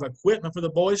any kind of equipment for the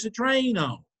boys to train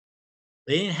on.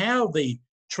 They didn't have the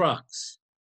trucks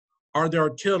or the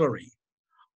artillery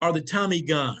or the Tommy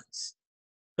guns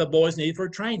the boys needed for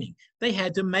training. They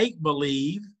had to make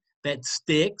believe that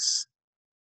sticks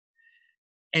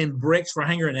and bricks for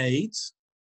hand grenades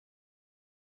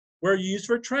were used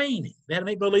for training. They had to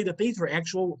make believe that these were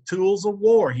actual tools of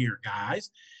war here,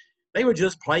 guys. They were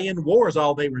just playing wars,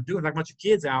 all they were doing, like a bunch of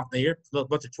kids out there, a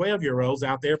bunch of 12-year-olds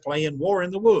out there playing war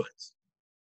in the woods.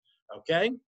 Okay?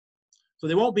 So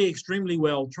they won't be extremely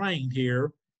well trained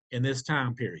here in this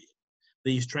time period.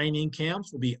 These training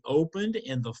camps will be opened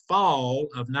in the fall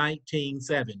of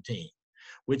 1917,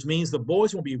 which means the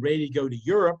boys won't be ready to go to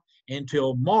Europe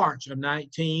until March of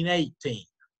 1918.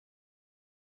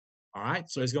 All right,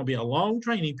 so it's going to be a long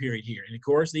training period here. And of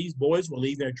course, these boys will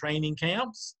leave their training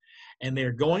camps and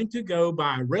they're going to go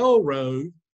by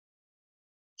railroad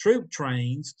troop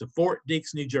trains to Fort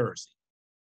Dix, New Jersey.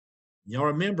 Y'all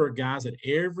remember, guys, that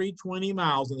every 20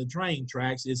 miles on the train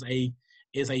tracks is a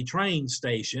train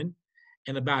station,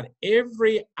 and about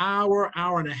every hour,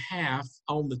 hour and a half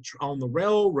on the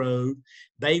railroad,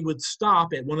 they would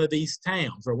stop at one of these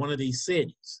towns or one of these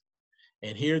cities.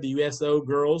 And here the USO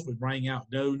girls would bring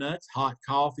out donuts, hot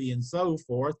coffee, and so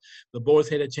forth. The boys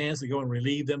had a chance to go and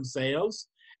relieve themselves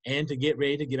and to get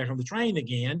ready to get back on the train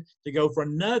again to go for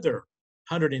another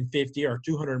 150 or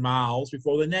 200 miles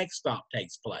before the next stop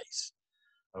takes place.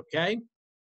 Okay?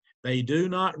 They do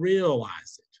not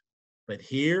realize it. But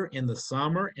here in the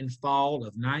summer and fall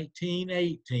of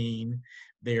 1918,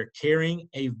 they're carrying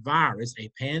a virus, a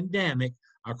pandemic,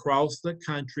 across the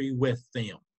country with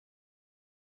them.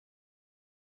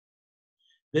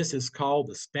 This is called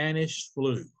the Spanish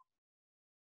flu.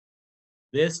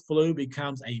 This flu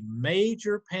becomes a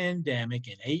major pandemic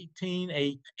in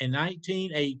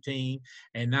 1918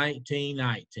 and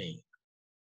 1919.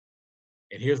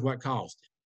 And here's what caused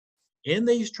it. In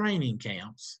these training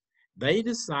camps, They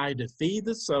decided to feed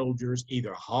the soldiers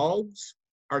either hogs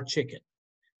or chicken.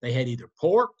 They had either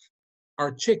pork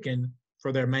or chicken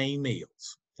for their main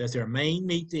meals. That's their main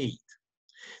meat to eat.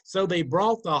 So they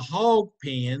brought the hog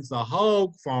pens, the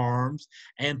hog farms,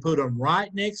 and put them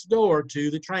right next door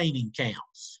to the training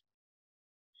camps.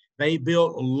 They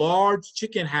built large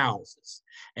chicken houses,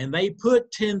 and they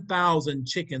put 10,000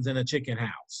 chickens in a chicken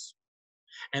house.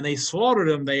 And they slaughtered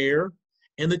them there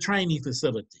in the training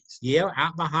facilities. Yeah,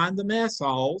 out behind the mess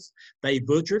halls, they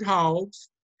butchered hogs,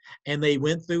 and they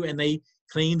went through and they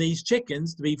cleaned these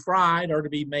chickens to be fried or to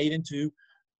be made into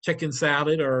chicken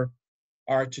salad or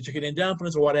to chicken and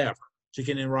dumplings or whatever,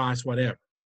 chicken and rice, whatever.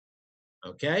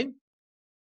 Okay?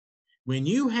 When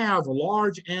you have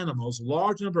large animals,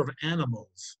 large number of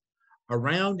animals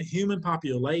around the human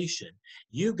population,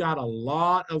 you've got a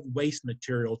lot of waste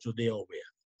material to deal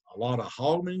with. A lot of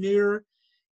hog manure,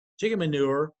 chicken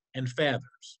manure, and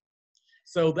feathers.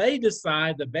 So they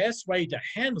decide the best way to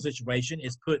handle the situation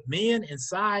is put men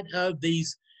inside of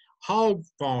these hog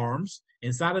farms,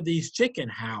 inside of these chicken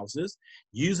houses,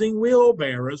 using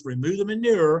wheelbarrows, remove the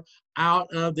manure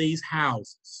out of these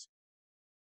houses.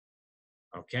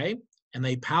 Okay? And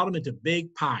they piled them into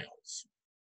big piles,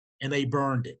 and they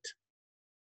burned it.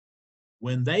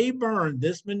 When they burned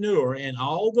this manure and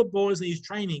all the boys in these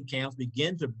training camps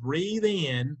begin to breathe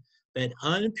in that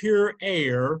unpure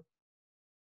air,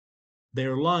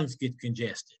 their lungs get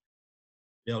congested.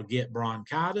 They'll get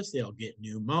bronchitis, they'll get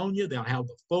pneumonia, they'll have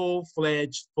the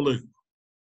full-fledged flu.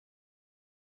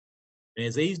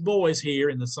 As these boys here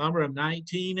in the summer of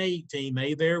 1918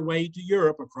 made their way to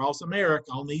Europe across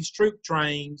America on these troop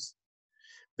trains,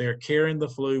 they're carrying the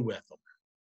flu with them,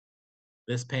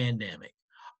 this pandemic.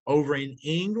 Over in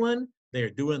England, they're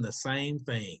doing the same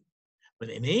thing. But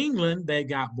in England, they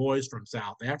got boys from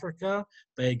South Africa,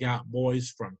 they got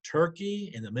boys from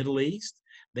Turkey in the Middle East,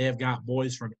 they have got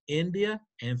boys from India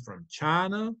and from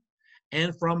China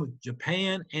and from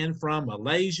Japan and from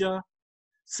Malaysia,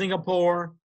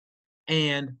 Singapore,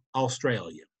 and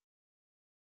Australia.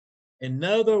 In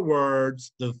other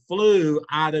words, the flu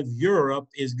out of Europe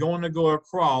is going to go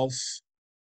across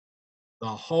the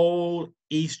whole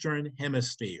Eastern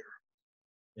Hemisphere.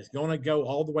 It's going to go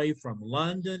all the way from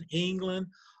London, England,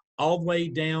 all the way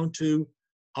down to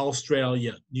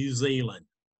Australia, New Zealand.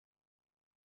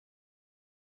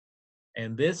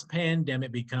 And this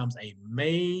pandemic becomes a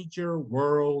major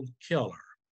world killer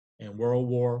in World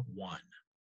War I.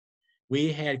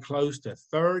 We had close to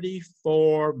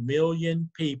 34 million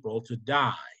people to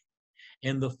die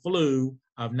in the flu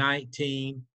of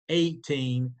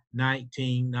 1918,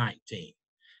 1919.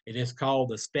 It is called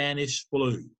the Spanish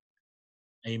flu,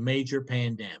 a major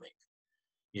pandemic.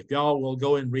 If y'all will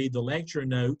go and read the lecture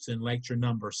notes in lecture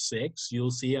number 6,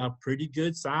 you'll see a pretty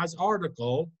good sized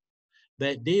article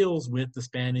that deals with the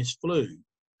Spanish flu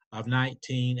of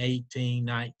 1918,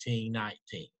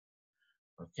 1919.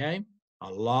 Okay?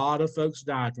 A lot of folks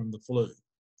died from the flu.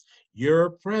 Your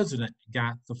president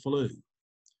got the flu.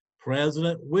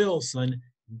 President Wilson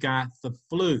got the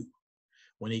flu.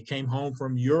 When he came home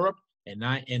from Europe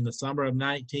in the summer of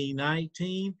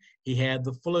 1919, he had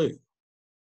the flu.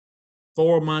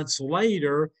 4 months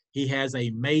later, he has a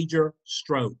major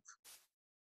stroke.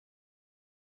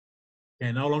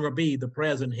 Can no longer be the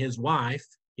president. His wife,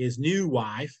 his new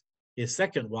wife, his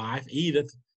second wife,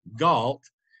 Edith Galt,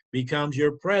 becomes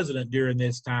your president during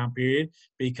this time period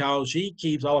because she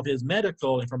keeps all of his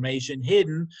medical information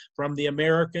hidden from the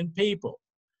American people.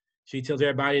 She tells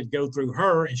everybody to go through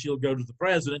her, and she'll go to the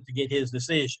president to get his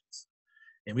decisions.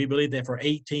 And we believe that for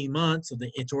 18 months,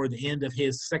 toward the end of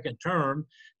his second term,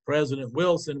 President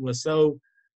Wilson was so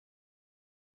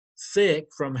sick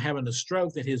from having a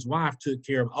stroke that his wife took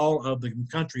care of all of the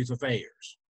country's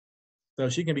affairs. So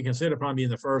she can be considered probably being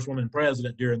the first woman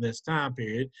president during this time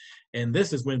period. And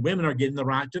this is when women are getting the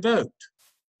right to vote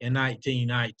in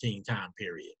 1919 time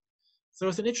period. So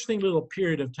it's an interesting little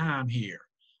period of time here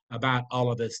about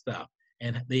all of this stuff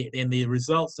and the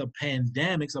results of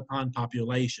pandemics upon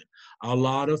population. A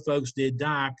lot of folks did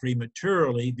die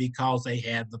prematurely because they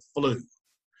had the flu.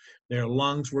 Their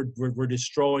lungs were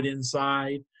destroyed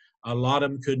inside. A lot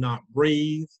of them could not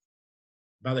breathe.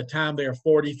 By the time they're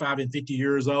 45 and 50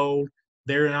 years old,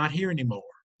 they're not here anymore.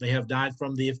 They have died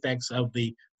from the effects of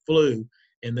the flu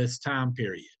in this time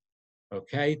period.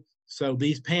 Okay? So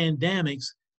these pandemics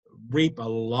reap a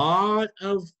lot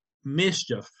of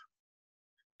mischief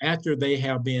after they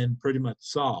have been pretty much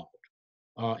solved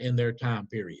in their time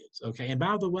periods. Okay? And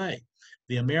by the way,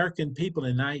 the American people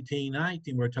in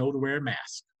 1919 were told to wear a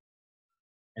mask.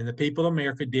 And the people of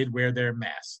America did wear their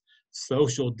masks.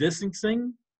 Social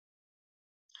distancing,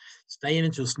 staying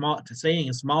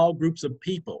in small groups of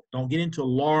people. Don't get into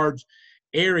large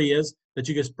areas that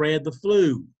you can spread the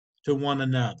flu to one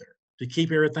another. To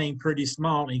keep everything pretty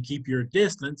small and keep your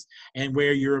distance and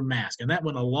wear your mask. And that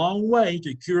went a long way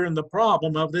to curing the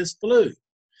problem of this flu.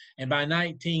 And by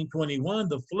 1921,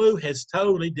 the flu has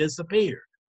totally disappeared.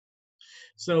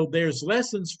 So there's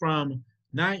lessons from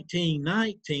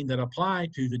 1919 that apply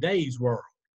to today's world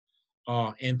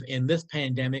in this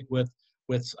pandemic with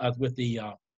the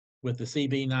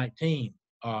CB19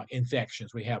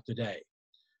 infections we have today.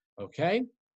 Okay.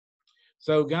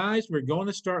 So guys, we're going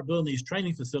to start building these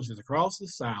training facilities across the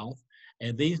South,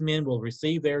 and these men will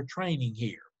receive their training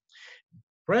here.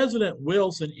 President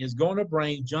Wilson is going to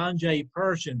bring John J.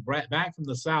 Pershing back from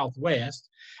the Southwest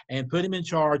and put him in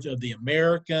charge of the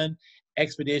American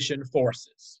Expedition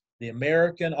Forces, the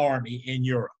American Army in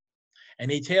Europe.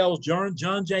 And he tells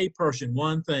John J. Pershing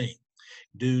one thing: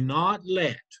 do not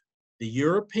let the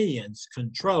Europeans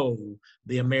control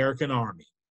the American Army.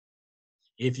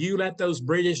 If you let those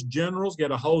British generals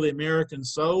get a hold of the American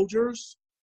soldiers,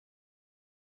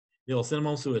 they'll send them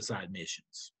on suicide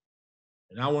missions.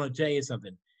 And I want to tell you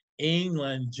something.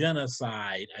 England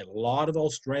genocide a lot of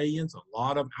Australians, a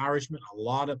lot of Irishmen, a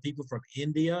lot of people from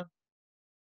India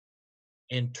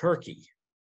and Turkey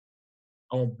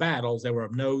on battles that were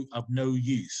of no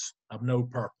use, of no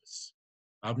purpose,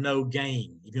 of no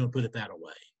gain, if you want to put it that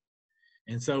way.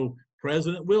 And so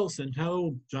President Wilson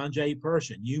told John J.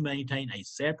 Pershing, you maintain a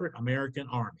separate American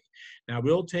army. Now, I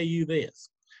will tell you this.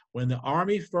 When the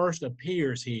army first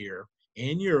appears here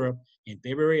in Europe in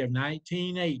February of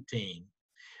 1918,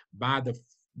 by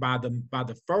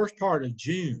the first part of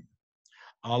June,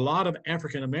 a lot of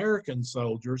African-American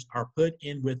soldiers are put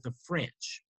in with the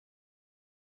French,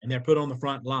 and they're put on the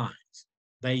front lines.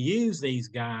 They use these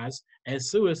guys as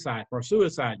suicide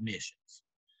missions,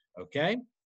 okay?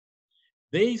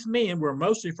 These men were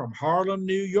mostly from Harlem,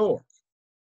 New York.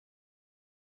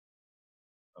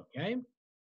 Okay,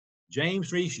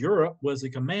 James Reese Europe was the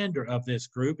commander of this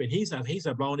group, and he's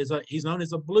known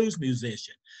as a blues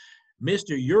musician.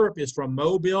 Mr. Europe is from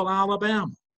Mobile,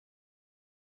 Alabama,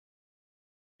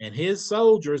 and his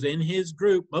soldiers in his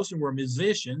group, most of them were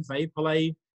musicians. They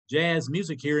played jazz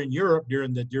music here in Europe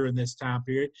during this time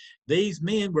period. These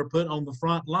men were put on the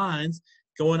front lines,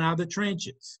 going out of the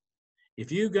trenches. If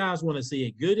you guys want to see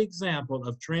a good example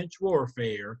of trench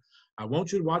warfare, I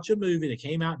want you to watch a movie that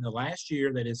came out in the last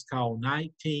year that is called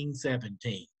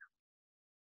 1917.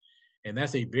 And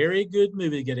that's a very good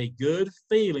movie to get a good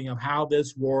feeling of how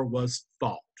this war was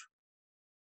fought.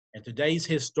 And today's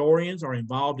historians are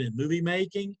involved in movie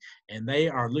making, and they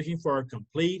are looking for a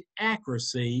complete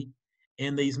accuracy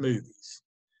in these movies.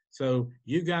 So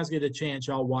you guys get a chance,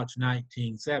 y'all watch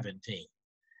 1917.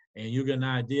 And you get an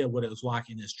idea of what it was like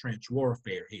in this trench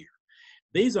warfare here.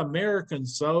 These American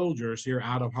soldiers here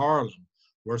out of Harlem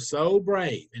were so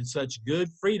brave and such good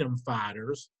freedom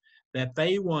fighters that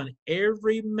they won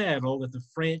every medal that the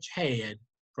French had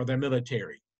for their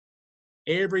military.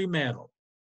 Every medal.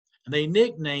 And they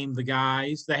nicknamed the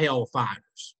guys the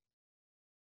Hellfighters.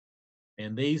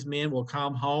 And these men will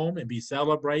come home and be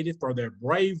celebrated for their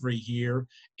bravery here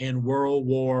in World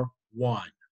War I.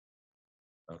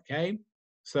 Okay?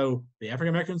 So the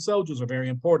African-American soldiers are very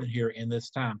important here in this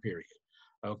time period.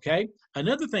 Okay.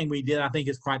 Another thing we did, I think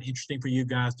is quite interesting for you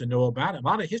guys to know about. A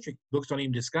lot of history books don't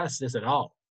even discuss this at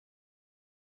all.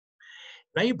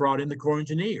 They brought in the Corps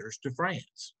Engineers to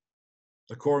France.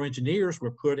 The Corps Engineers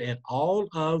were put at all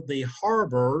of the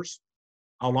harbors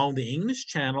along the English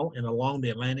Channel and along the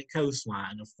Atlantic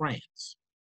coastline of France.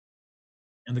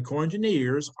 And the Corps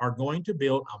Engineers are going to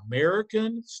build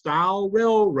American-style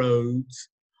railroads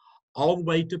all the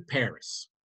way to Paris.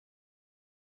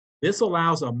 This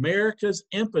allows America's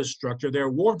infrastructure, their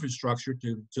war infrastructure,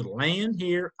 to land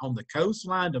here on the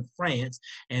coastline of France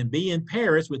and be in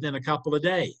Paris within a couple of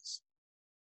days.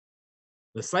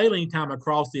 The sailing time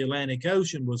across the Atlantic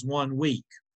Ocean was 1 week.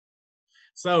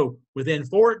 So within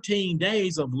 14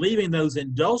 days of leaving those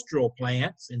industrial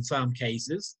plants, in some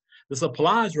cases, the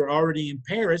supplies were already in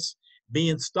Paris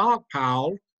being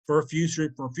stockpiled for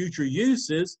future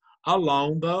uses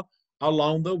along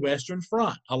the Western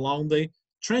Front, along the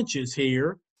trenches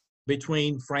here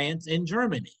between France and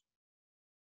Germany.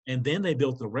 And then they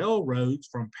built the railroads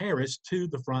from Paris to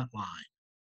the front line.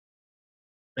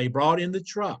 They brought in the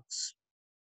trucks.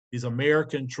 These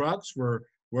American trucks were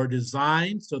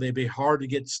designed so they'd be hard to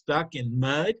get stuck in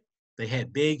mud. They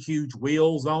had big, huge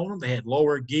wheels on them. They had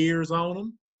lower gears on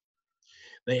them.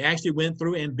 They actually went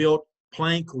through and built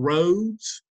plank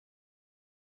roads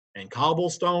and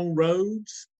cobblestone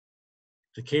roads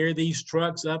to carry these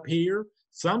trucks up here.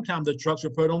 Sometimes the trucks were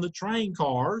put on the train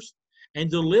cars and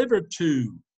delivered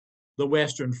to the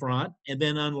Western Front and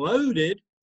then unloaded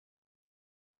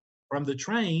from the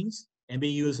trains and be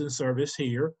used in service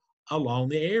here along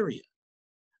the area.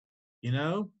 You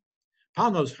know,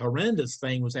 probably the most horrendous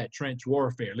thing was that trench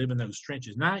warfare, living in those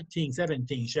trenches.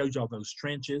 1917 shows y'all those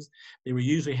trenches. They were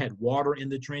usually had water in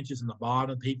the trenches in the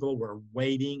bottom. People were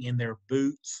wading in their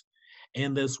boots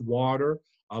in this water.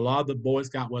 A lot of the boys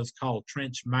got what's called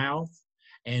trench mouth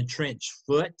and trench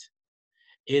foot.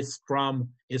 It's from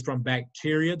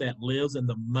bacteria that lives in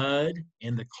the mud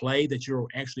and the clay that you're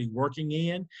actually working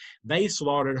in. They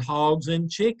slaughtered hogs and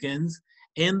chickens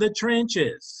in the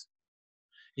trenches.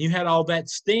 You had all that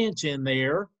stench in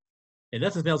there, and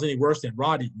nothing smells any worse than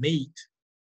rotted meat.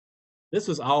 This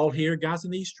was all here, guys,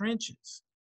 in these trenches.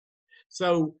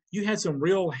 So you had some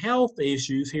real health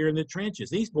issues here in the trenches.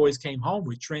 These boys came home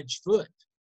with trench foot.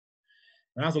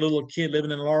 When I was a little kid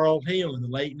living in Laurel Hill in the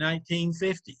late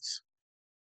 1950s,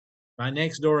 my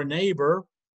next door neighbor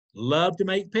loved to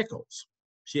make pickles.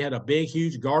 She had a big,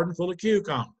 huge garden full of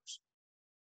cucumbers.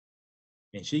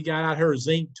 And she got out her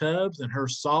zinc tubs and her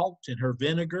salt and her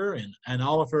vinegar and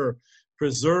all of her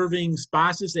preserving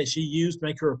spices that she used to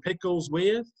make her pickles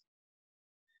with.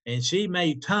 And she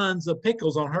made tons of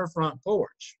pickles on her front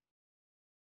porch.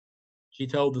 She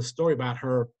told the story about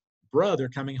her brother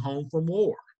coming home from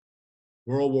war,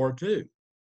 World War II.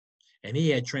 And he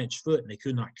had trench foot and they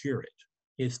could not cure it.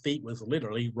 His feet was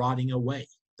literally rotting away.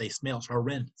 They smelled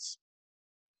horrendous.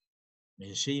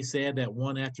 And she said that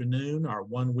one afternoon or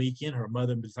one weekend, her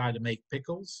mother decided to make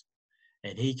pickles.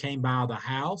 And he came by the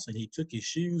house and he took his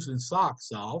shoes and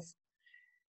socks off.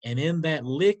 And in that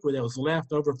liquid that was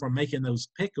left over from making those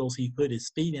pickles, he put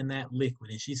his feet in that liquid.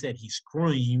 And she said he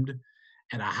screamed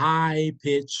at a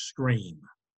high-pitched scream.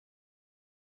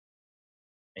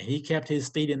 And he kept his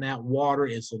feet in that water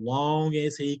as long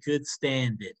as he could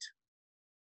stand it.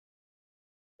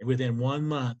 And within 1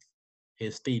 month,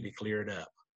 his feet had cleared up.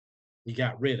 He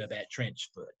got rid of that trench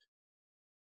foot.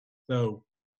 So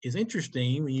it's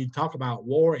interesting when you talk about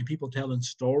war and people telling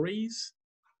stories,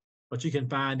 but you can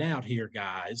find out here,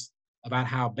 guys, about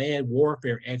how bad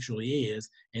warfare actually is.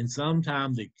 And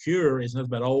sometimes the cure is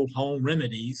nothing but old home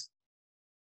remedies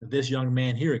that this young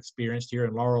man here experienced here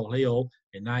in Laurel Hill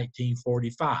in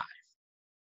 1945.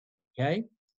 Okay?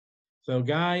 So,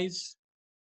 guys,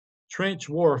 trench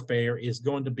warfare is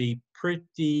going to be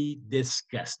pretty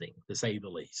disgusting, to say the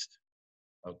least.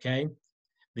 Okay?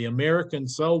 The American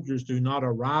soldiers do not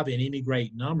arrive in any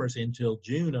great numbers until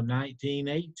June of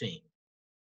 1918.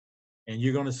 And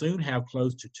you're going to soon have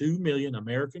close to 2 million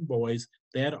American boys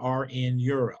that are in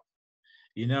Europe.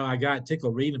 You know, I got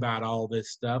tickled reading about all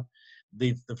this stuff.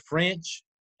 The French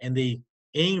and the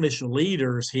English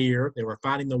leaders here that were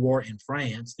fighting the war in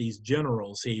France, these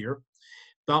generals here,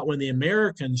 thought when the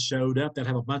Americans showed up, they'd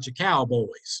have a bunch of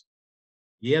cowboys.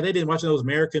 Yeah, they didn't watch those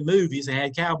American movies that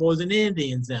had cowboys and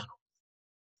Indians in them.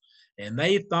 And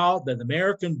they thought that the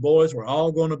American boys were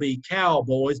all going to be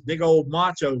cowboys, big old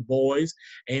macho boys,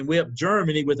 and whip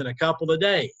Germany within a couple of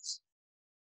days.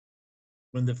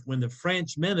 When the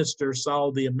French minister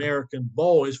saw the American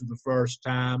boys for the first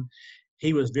time,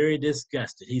 he was very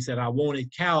disgusted. He said, I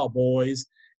wanted cowboys,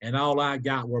 and all I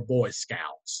got were Boy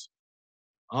Scouts.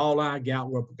 All I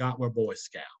got were Boy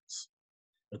Scouts.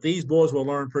 But these boys will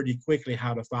learn pretty quickly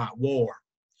how to fight war.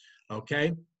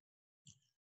 Okay?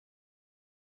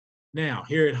 Now,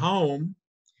 here at home,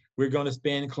 we're going to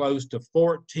spend close to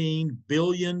 $14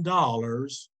 billion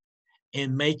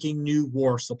in making new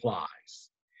war supplies.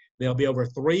 There'll be over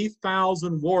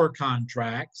 3,000 war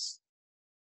contracts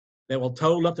that will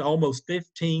total up to almost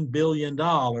 $15 billion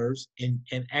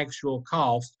in actual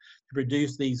cost to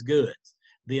produce these goods.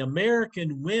 The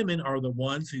American women are the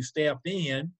ones who stepped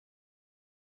in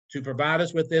to provide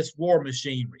us with this war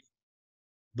machinery.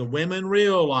 The women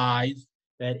realized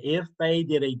that if they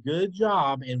did a good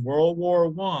job in World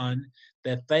War I,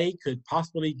 that they could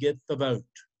possibly get the vote.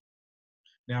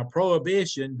 Now,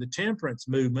 Prohibition, the temperance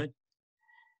movement,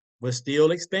 was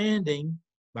still expanding.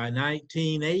 By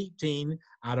 1918,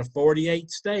 out of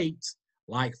 48 states,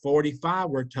 like 45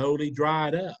 were totally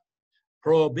dried up.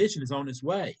 Prohibition is on its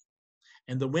way.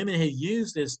 And the women had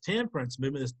used this temperance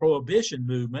movement, this prohibition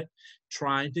movement,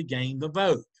 trying to gain the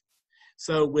vote.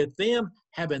 So with them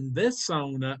having this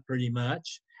sewn up pretty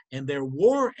much, and their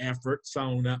war effort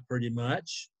sewn up pretty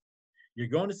much, you're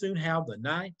going to soon have the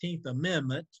 19th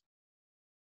Amendment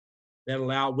that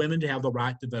allow women to have the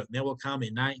right to vote. And that will come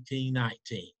in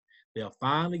 1919. They'll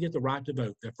finally get the right to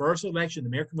vote. The first election the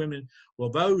American women will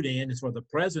vote in is for the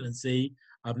presidency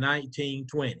of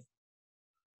 1920.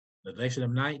 The election of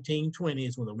 1920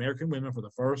 is when the American women for the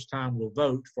first time will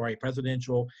vote for a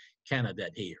presidential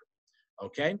candidate here.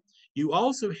 Okay. You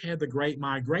also had the Great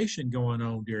Migration going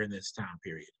on during this time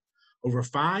period. Over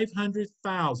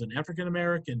 500,000 African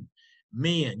American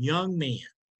men, young men,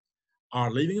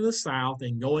 are leaving the South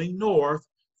and going north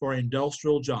for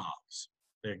industrial jobs.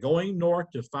 They're going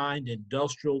north to find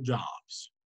industrial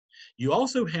jobs. You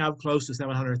also have close to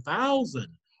 700,000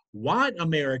 white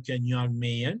American young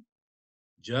men,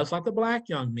 just like the black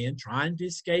young men, trying to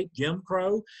escape Jim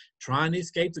Crow, trying to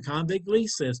escape the convict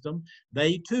lease system.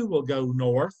 They too will go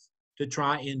north to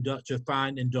try to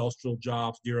find industrial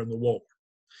jobs during the war.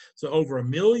 So over a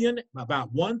million,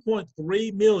 about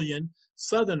 1.3 million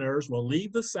Southerners will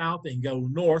leave the South and go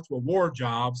north for war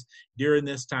jobs during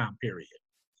this time period.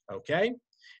 Okay?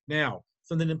 Now,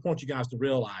 something important you guys to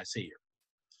realize here.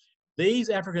 These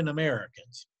African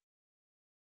Americans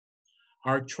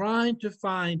are trying to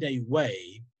find a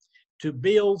way to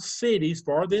build cities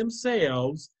for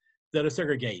themselves that are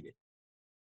segregated.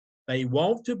 They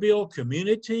want to build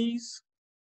communities,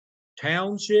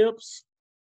 townships,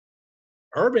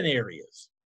 urban areas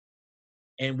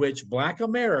in which Black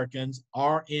Americans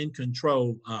are in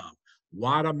control of.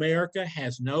 White America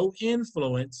has no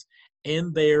influence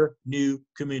in their new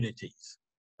communities.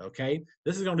 Okay,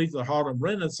 this is going to lead to the Harlem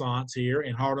Renaissance here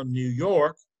in Harlem, New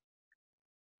York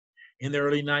in the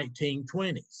early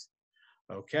 1920s.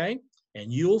 Okay,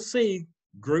 and you'll see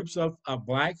groups of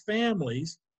Black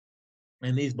families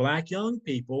and these Black young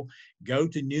people go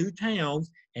to new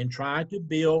towns and try to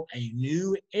build a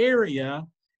new area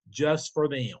just for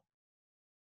them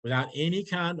without any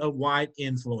kind of white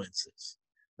influences.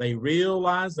 They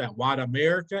realize that white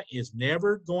America is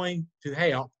never going to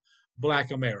help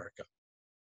Black America.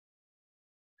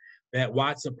 That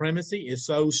white supremacy is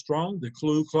so strong, the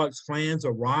Ku Klux Klans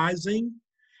are rising,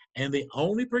 and the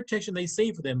only protection they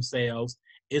see for themselves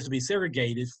is to be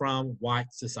segregated from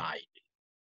white society.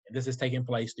 And this is taking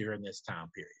place during this time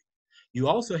period. You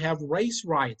also have race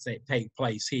riots that take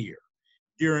place here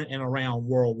during and around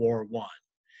World War I.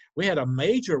 We had a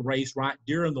major race riot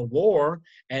during the war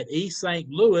at East St.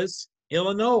 Louis,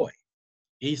 Illinois.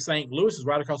 East St. Louis is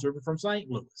right across the river from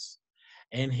St. Louis.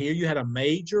 And here you had a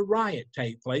major riot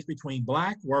take place between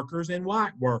Black workers and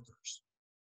white workers.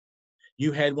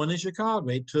 You had one in Chicago.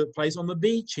 It took place on the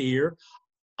beach here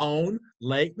on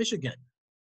Lake Michigan.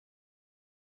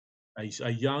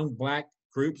 A young Black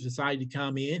group decided to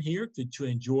come in here to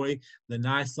enjoy the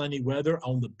nice sunny weather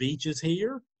on the beaches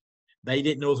here. They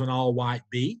didn't know it was an all-white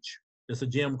beach. It's a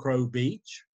Jim Crow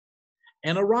beach.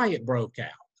 And a riot broke out.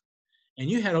 And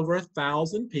you had over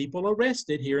 1,000 people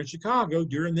arrested here in Chicago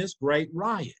during this great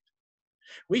riot.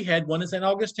 We had one in St.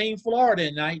 Augustine, Florida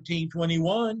in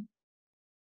 1921.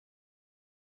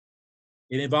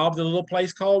 It involved a little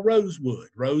place called Rosewood.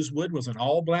 Rosewood was an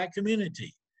all-Black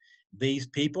community. These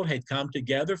people had come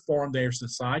together, formed their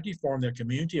society, formed their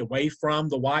community away from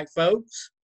the white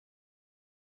folks.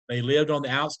 They lived on the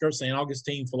outskirts of St.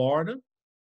 Augustine, Florida.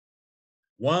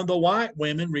 One of the white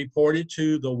women reported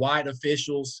to the white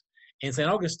officials in St.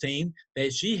 Augustine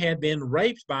that she had been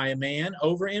raped by a man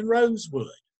over in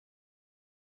Rosewood,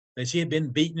 that she had been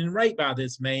beaten and raped by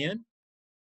this man.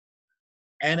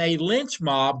 And a lynch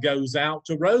mob goes out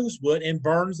to Rosewood and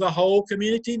burns the whole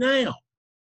community down.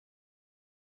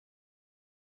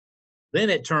 Then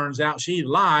it turns out she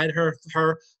lied.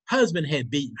 Her husband had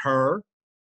beaten her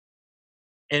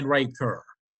and raped her.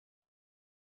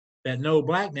 That no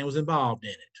Black man was involved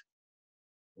in it.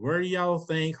 Where do y'all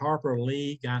think Harper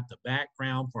Lee got the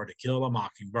background for To Kill a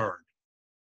Mockingbird?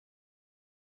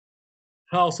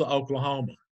 Tulsa,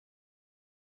 Oklahoma.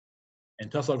 In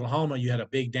Tulsa, Oklahoma, you had a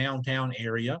big downtown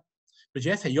area, but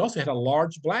you also had a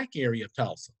large Black area of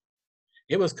Tulsa.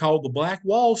 It was called the Black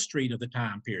Wall Street of the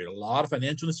time period. A lot of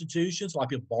financial institutions, a lot of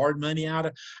people borrowed money out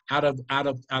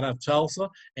of Tulsa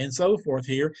and so forth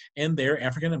here in their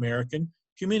African American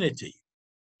community.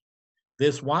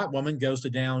 This white woman goes to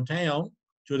downtown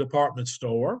to a department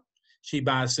store. She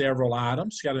buys several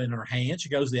items. She got it in her hand. She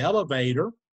goes to the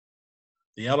elevator.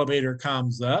 The elevator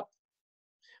comes up.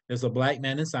 There's a Black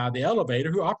man inside the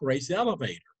elevator who operates the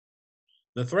elevator.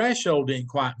 The threshold didn't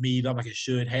quite meet up like it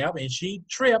should have, and she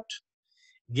tripped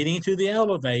getting into the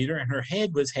elevator, and her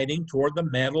head was heading toward the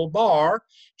metal bar.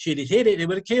 She'd have hit it, it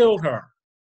would have killed her.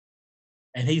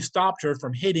 And he stopped her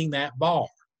from hitting that bar.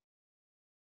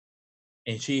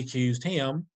 And she accused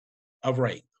him of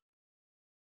rape.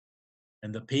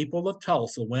 And the people of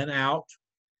Tulsa went out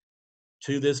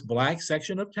to this Black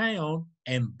section of town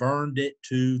and burned it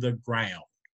to the ground.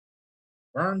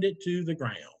 Burned it to the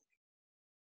ground.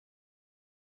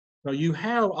 So you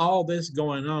have all this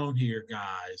going on here,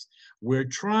 guys. We're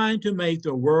trying to make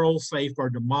the world safe for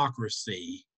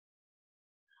democracy.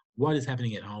 What is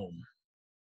happening at home?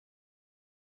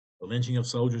 the lynching of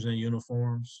soldiers in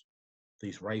uniforms,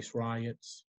 these race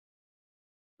riots,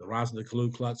 the rise of the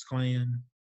Ku Klux Klan.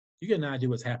 You get an idea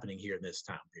what's happening here in this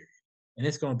time period. And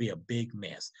it's going to be a big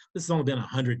mess. This has only been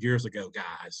 100 years ago,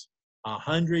 guys.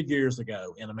 100 years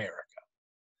ago in America.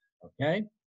 Okay?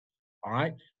 All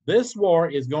right? This war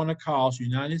is going to cost the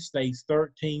United States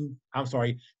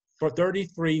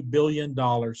 $33 billion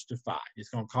to fight. It's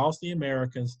going to cost the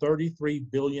Americans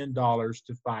 $33 billion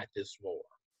to fight this war.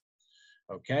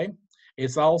 Okay?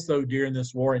 It's also during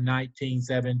this war in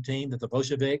 1917 that the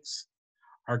Bolsheviks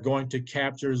are going to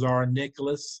capture Tsar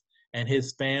Nicholas and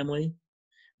his family.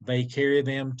 They carry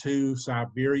them to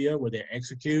Siberia where they're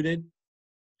executed.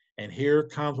 And here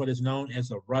comes what is known as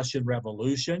the Russian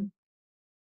Revolution.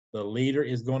 The leader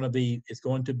is going to be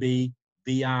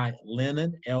V.I.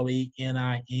 Lenin,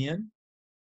 Lenin.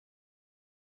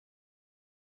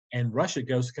 And Russia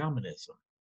goes to communism.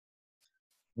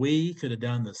 We could have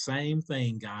done the same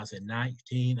thing, guys, in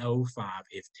 1905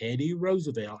 if Teddy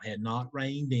Roosevelt had not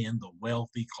reined in the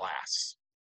wealthy class.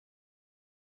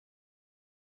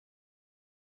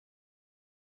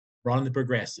 Brought in the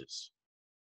progressives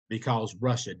because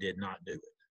Russia did not do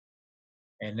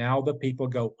it. And now the people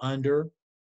go under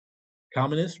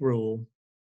communist rule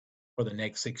for the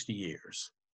next 60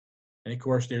 years. And of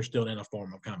course, they're still in a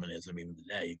form of communism even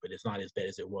today, but it's not as bad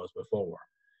as it was before.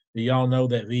 Do y'all know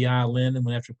that V.I. Lenin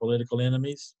went after political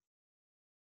enemies?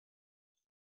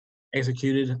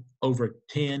 Executed over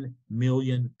 10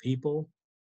 million people.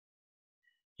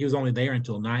 He was only there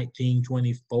until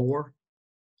 1924.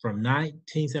 From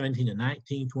 1917 to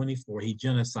 1924, he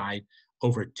genocided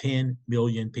over 10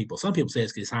 million people. Some people say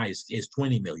it's as high as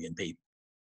 20 million people.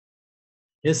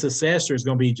 His successor is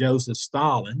going to be Joseph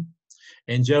Stalin,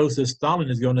 and Joseph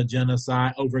Stalin is going to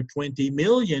genocide over 20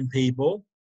 million people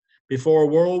before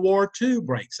World War II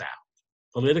breaks out.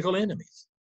 Political enemies.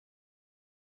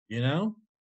 You know?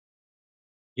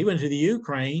 He went to the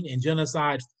Ukraine and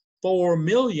genocided 4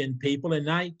 million people in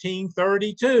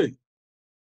 1932.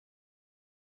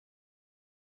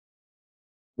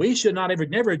 We should not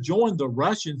never join the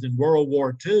Russians in World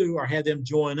War II or have them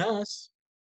join us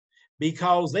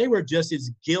because they were just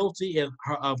as guilty of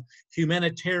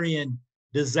humanitarian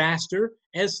disaster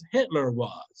as Hitler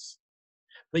was.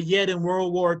 But yet in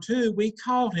World War II, we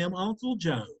called him Uncle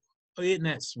Joe. Oh, isn't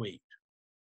that sweet?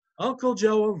 Uncle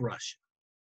Joe of Russia.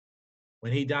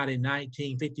 When he died in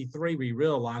 1953, we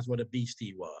realized what a beast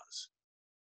he was.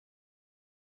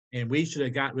 And we should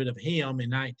have got rid of him in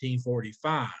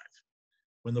 1945.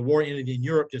 When the war ended in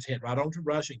Europe, just head right on to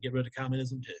Russia and get rid of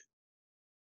communism too.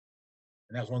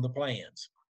 And that was one of the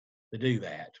plans to do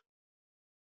that.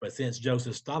 But since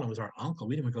Joseph Stalin was our uncle,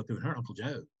 we didn't go through her Uncle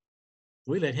Joe.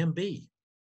 We let him be.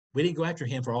 We didn't go after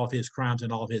him for all of his crimes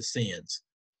and all of his sins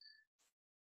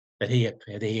that he had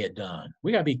done.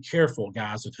 We got to be careful,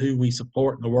 guys, with who we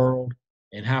support in the world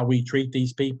and how we treat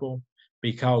these people,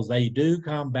 because they do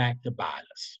come back to bite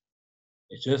us.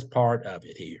 It's just part of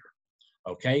it here.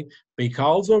 Okay?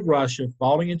 Because of Russia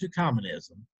falling into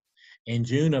communism in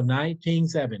June of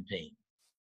 1917,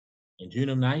 the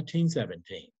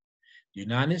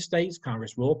United States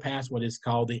Congress will pass what is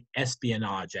called the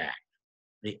Espionage Act.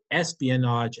 The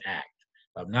Espionage Act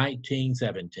of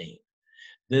 1917.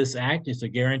 This act is to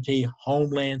guarantee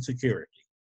homeland security.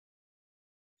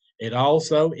 It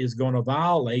also is going to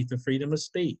violate the freedom of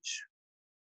speech.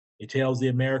 It tells the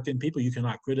American people you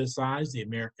cannot criticize the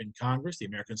American Congress, the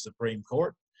American Supreme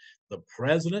Court, the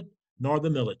president, nor the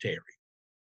military.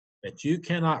 That you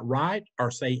cannot write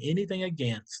or say anything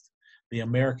against the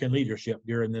American leadership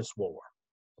during this war.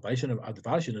 Violation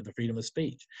of the freedom of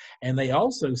speech. And they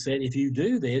also said if you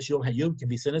do this, you can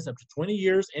be sentenced up to 20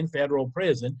 years in federal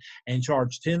prison and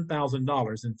charged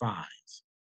 $10,000 in fines.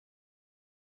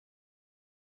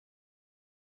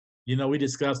 You know, we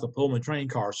discussed the Pullman train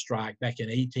car strike back in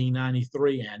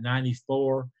 1893 and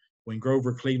 94 when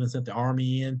Grover Cleveland sent the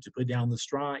army in to put down the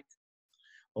strike.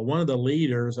 Well, one of the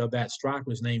leaders of that strike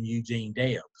was named Eugene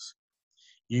Debs.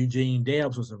 Eugene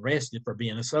Debs was arrested for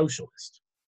being a socialist.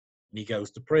 And he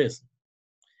goes to prison.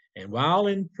 And while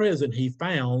in prison, he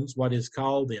founds what is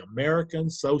called the American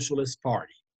Socialist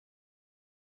Party.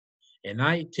 In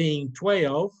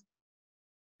 1912,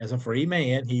 as a free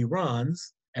man, he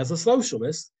runs as a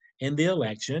socialist in the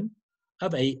election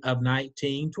of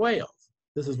 1912.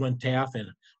 This is when Taft and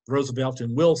Roosevelt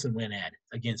and Wilson went at it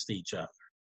against each other.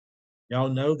 Y'all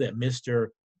know that Mr.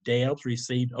 Debs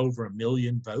received over 1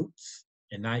 million votes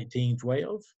in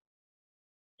 1912.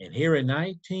 And here in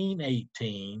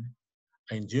 1918,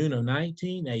 in June of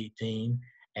 1918,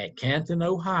 at Canton,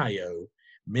 Ohio,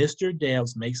 Mr.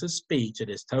 Debs makes a speech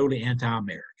that is totally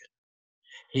anti-American.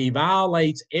 He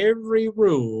violates every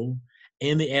rule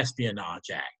in the Espionage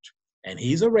Act. And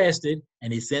he's arrested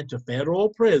and he's sent to federal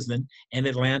prison in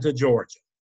Atlanta, Georgia.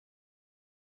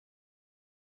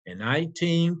 In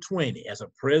 1920, as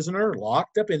a prisoner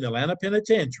locked up in the Atlanta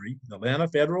Penitentiary, the Atlanta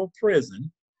Federal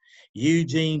Prison,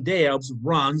 Eugene Debs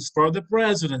runs for the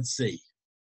presidency.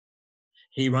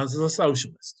 He runs as a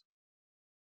socialist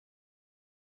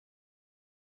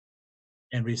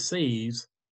and receives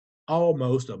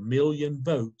almost 1 million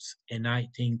votes in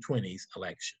 1920's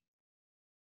election.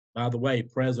 By the way,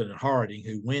 President Harding,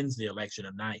 who wins the election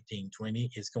of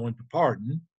 1920, is going to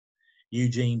pardon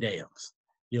Eugene Debs.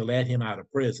 He'll let him out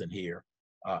of prison here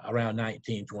around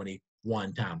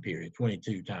 1921 time period,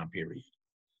 22 time period.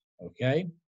 Okay?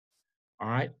 All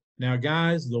right. Now,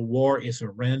 guys, the war is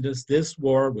horrendous. This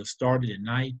war was started in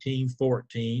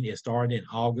 1914. It started in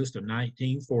August of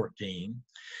 1914.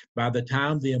 By the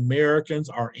time the Americans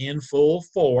are in full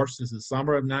force, this is the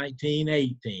summer of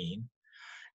 1918,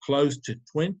 close to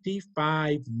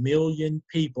 25 million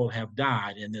people have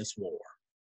died in this war.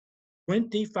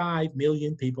 25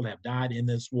 million people have died in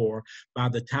this war by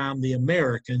the time the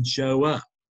Americans show up.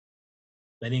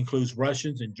 That includes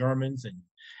Russians and Germans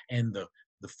and the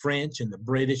French and the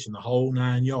British and the whole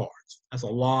 9 yards. That's a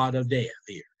lot of death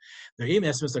here. There are even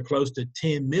estimates that close to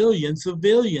 10 million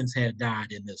civilians had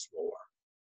died in this war.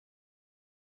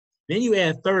 Then you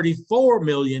add 34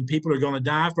 million people are going to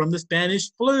die from the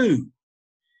Spanish flu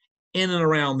in and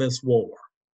around this war.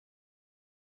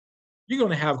 You're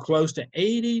going to have close to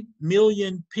 80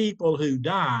 million people who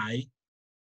die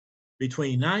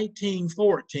between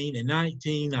 1914 and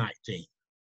 1919.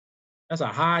 That's a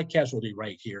high casualty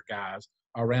rate here, guys,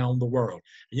 around the world.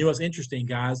 And you know what's interesting,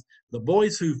 guys? The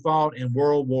boys who fought in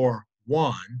World War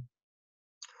I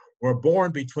were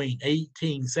born between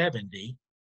 1870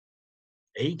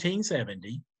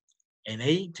 and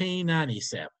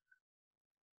 1897.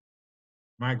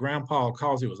 My grandpa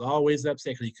calls, he was always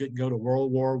upset because he couldn't go to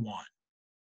World War I.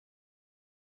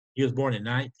 He was born in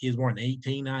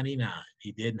 1899.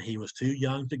 He didn't. He was too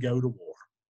young to go to war.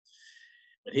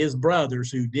 But his brothers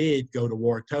who did go to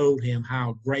war told him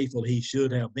how grateful he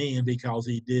should have been because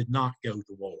he did not go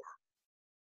to war.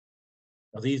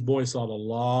 Now, these boys saw a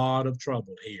lot of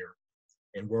trouble here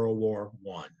in World War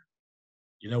I.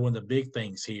 You know, one of the big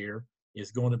things here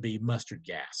is going to be mustard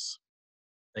gas.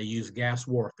 They use gas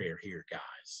warfare here,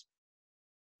 guys.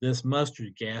 This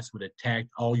mustard gas would attack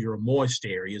all your moist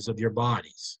areas of your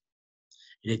bodies.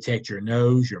 It attacked your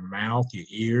nose, your mouth, your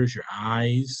ears, your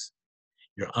eyes,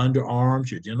 your underarms,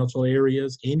 your genital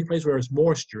areas. Any place where there's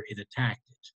moisture, it attacked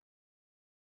it.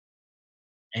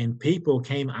 And people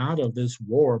came out of this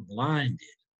war blinded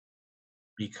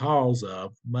because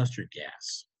of mustard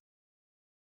gas.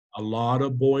 A lot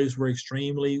of boys were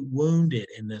extremely wounded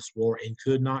in this war and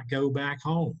could not go back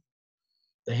home.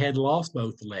 They had lost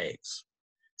both legs.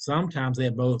 Sometimes they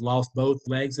had lost both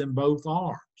legs and both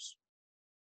arms.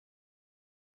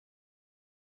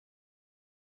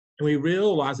 And we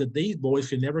realized that these boys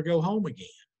could never go home again.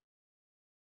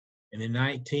 And in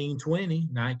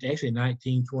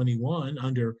 1921,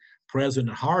 under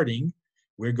President Harding,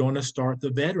 we're going to start the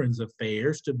Veterans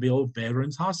Affairs to build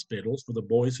veterans hospitals for the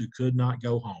boys who could not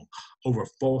go home. Over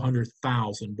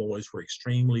 400,000 boys were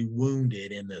extremely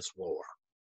wounded in this war.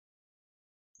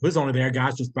 We was only there,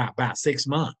 guys, just about 6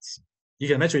 months. You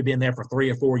can imagine we've been there for 3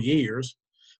 or 4 years,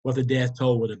 what the death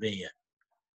toll would have been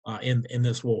in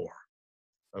this war.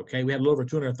 Okay, we had a little over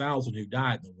 200,000 who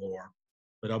died in the war,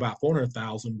 but about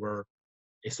 400,000 were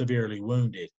severely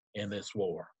wounded in this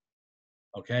war.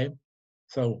 Okay,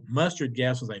 so mustard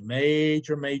gas was a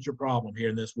major, major problem here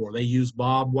in this war. They used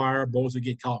barbed wire. Boys would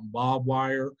get caught in barbed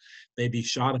wire. They'd be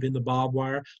shot up in the barbed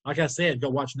wire. Like I said, go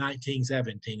watch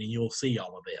 1917 and you'll see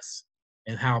all of this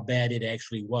and how bad it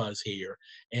actually was here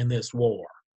in this war.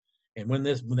 And when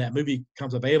that movie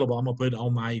comes available, I'm gonna put it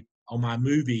on my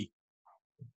movie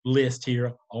list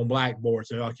here on Blackboard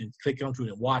so I can click onto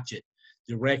it and watch it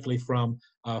directly from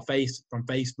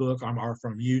Facebook or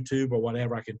from YouTube or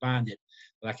whatever I can find it,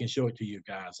 that I can show it to you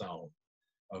guys on.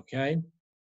 Okay?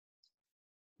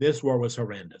 This war was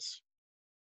horrendous.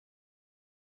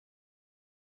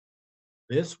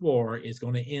 This war is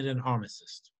going to end in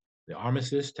armistice. The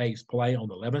armistice takes place on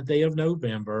the 11th day of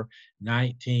November,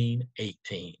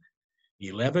 1918.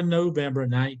 11 November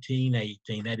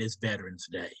 1918, that is Veterans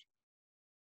Day.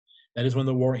 That is when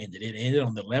the war ended. It ended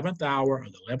on the 11th hour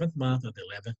of the 11th month of the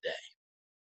 11th day.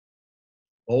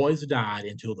 Boys died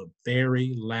until the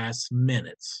very last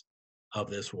minutes of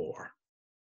this war.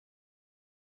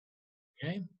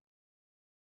 Okay?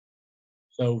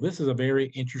 So this is a very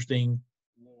interesting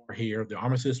war here. The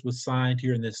armistice was signed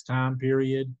here in this time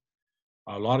period.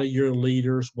 A lot of your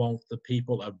leaders want the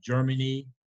people of Germany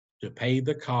to pay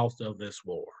the cost of this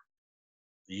war.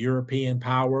 The European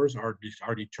powers are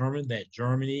determined that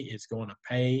Germany is going to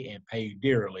pay and pay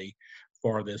dearly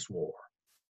for this war.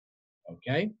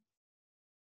 Okay?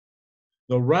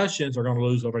 The Russians are going to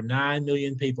lose over 9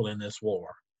 million people in this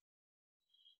war.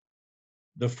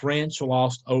 The French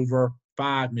lost over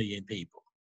 5 million people.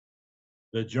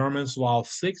 The Germans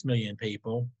lost 6 million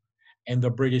people, and the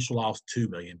British lost 2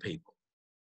 million people.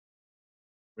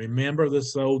 Remember, the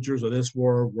soldiers of this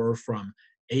war were from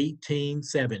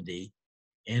 1870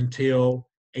 until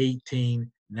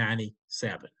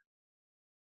 1897.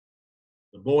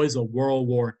 The boys of World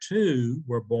War II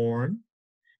were born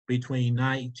between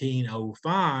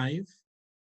 1905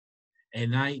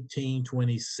 and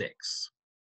 1926.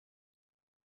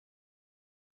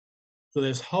 So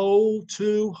there's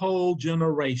two whole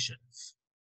generations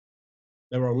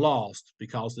that were lost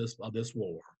because of this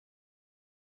war.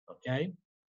 Okay?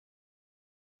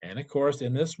 And of course,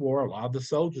 in this war, a lot of the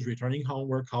soldiers returning home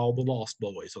were called the lost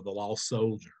boys or the lost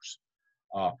soldiers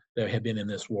that had been in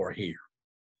this war here.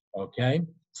 Okay?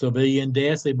 Civilian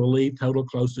deaths, they believe, total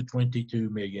close to 22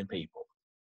 million people.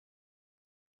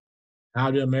 How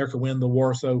did America win the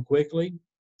war so quickly?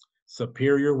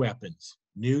 Superior weapons,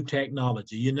 new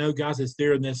technology. You know, guys, it's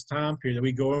there in this time period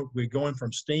that we're going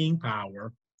from steam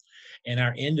power in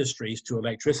our industries to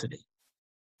electricity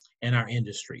in our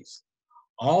industries.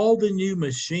 All the new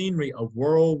machinery of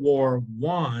World War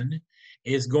I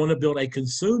is going to build a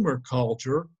consumer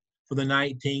culture for the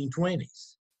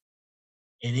 1920s.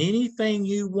 And anything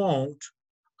you want,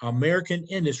 American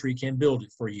industry can build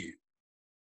it for you.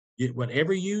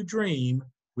 Whatever you dream,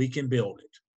 we can build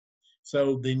it.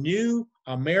 So the new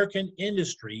American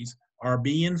industries are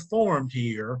being formed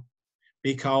here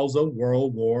because of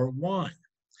World War I.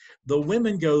 The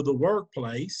women go to the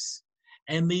workplace,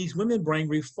 and these women bring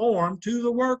reform to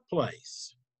the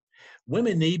workplace.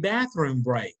 Women need bathroom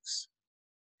breaks.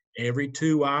 Every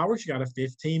 2 hours, you got a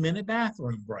 15-minute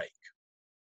bathroom break.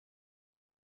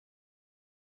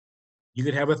 You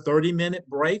could have a 30-minute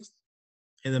break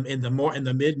in the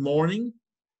mid-morning,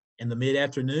 in the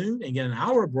mid-afternoon, and get an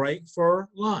hour break for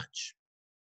lunch.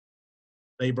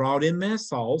 They brought in mess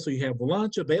halls, so you have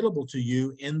lunch available to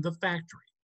you in the factory.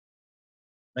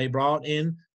 They brought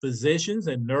in physicians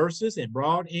and nurses and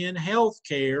brought in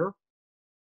healthcare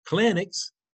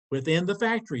clinics within the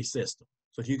factory system.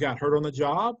 So if you got hurt on the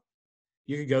job,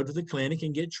 you could go to the clinic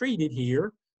and get treated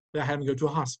here without having to go to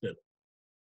a hospital.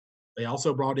 They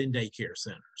also brought in daycare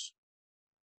centers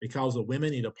because the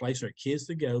women need a place for kids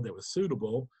to go that was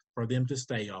suitable for them to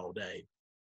stay all day.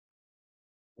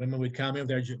 Women would come in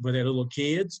with their little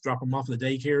kids, drop them off at the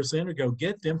daycare center, go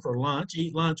get them for lunch,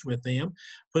 eat lunch with them,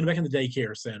 put them back in the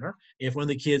daycare center. If one of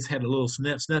the kids had a little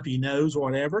snuffy nose or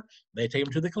whatever, they take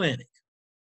them to the clinic.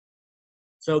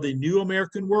 So the new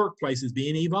American workplace is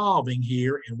evolving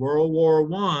here in World War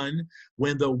I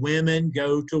when the women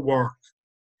go to work.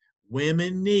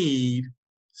 Women need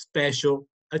special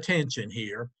attention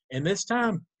here in this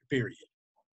time period.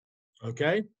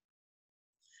 Okay?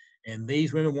 And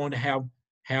these women want to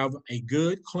have a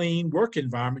good, clean work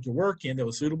environment to work in that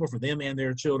was suitable for them and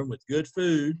their children, with good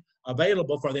food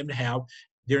available for them to have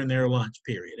during their lunch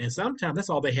period. And sometimes that's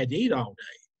all they had to eat all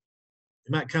day.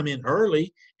 They might come in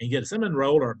early and get a cinnamon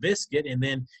roll or a biscuit and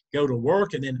then go to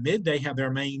work, and then midday have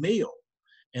their main meal.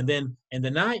 And then in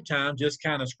the nighttime, just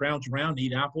kind of scrounge around,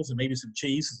 eat apples and maybe some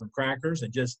cheese and some crackers,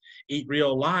 and just eat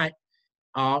real light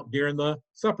during the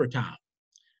supper time,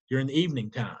 during the evening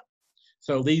time.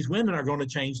 So these women are going to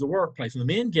change the workplace. When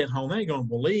the men get home, they're going to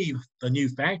believe the new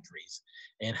factories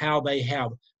and how they have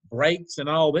breaks and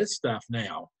all this stuff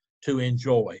now to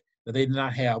enjoy that they did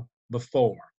not have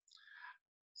before.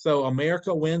 So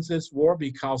America wins this war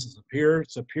because of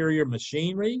superior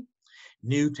machinery,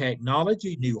 new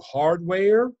technology, new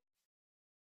hardware,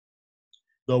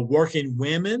 the working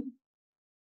women.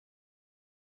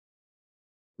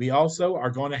 We also are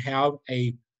going to have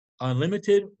a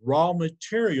unlimited raw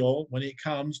material when it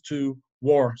comes to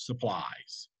war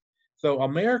supplies. So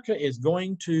America is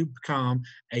going to become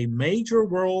a major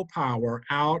world power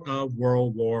out of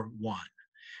World War I.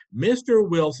 Mr.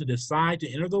 Wilson decided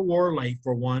to enter the war late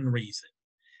for one reason: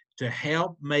 to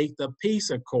help make the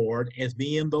peace accord as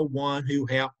being the one who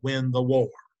helped win the war.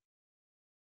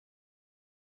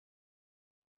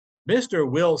 Mr.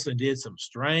 Wilson did some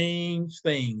strange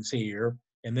things here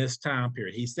in this time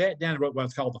period. He sat down and wrote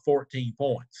what's called the 14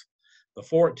 points. The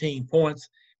 14 points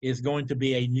is going to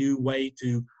be a new way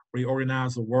to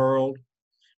reorganize the world.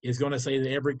 It's going to say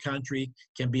that every country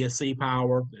can be a sea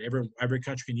power, that every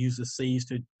country can use the seas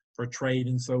for trade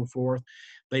and so forth.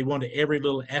 They wanted every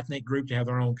little ethnic group to have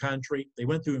their own country. They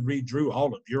went through and redrew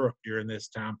all of Europe during this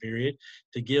time period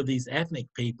to give these ethnic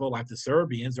people, like the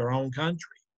Serbians, their own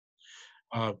country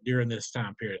during this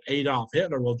time period. Adolf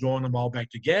Hitler will join them all back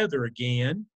together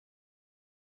again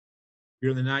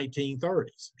during the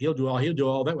 1930s. He'll do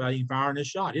all that without even firing a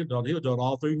shot. He'll do it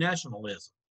all through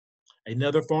nationalism,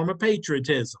 another form of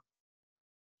patriotism.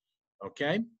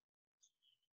 Okay,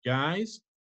 guys,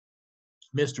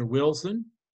 Mr. Wilson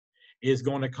is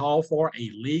going to call for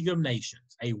a League of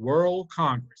Nations, a world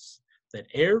congress, that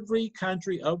every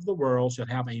country of the world should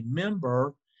have a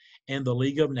member in the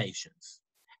League of Nations.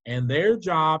 And their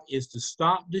job is to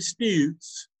stop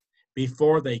disputes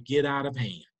before they get out of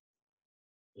hand,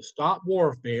 to stop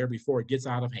warfare before it gets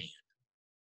out of hand.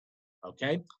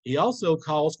 Okay? He also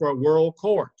calls for a world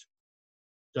court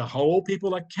to hold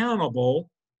people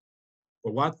accountable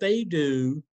for what they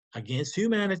do against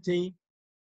humanity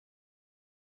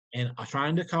and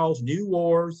trying to cause new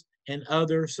wars and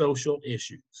other social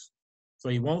issues. So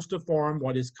he wants to form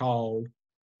what is called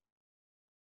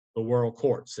the world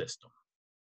court system.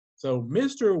 So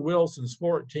Mr. Wilson's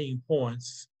 14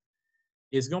 points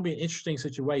is going to be an interesting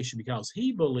situation because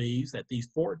he believes that these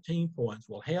 14 points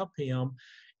will help him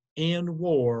end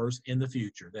wars in the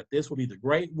future, that this will be the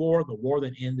Great War, the war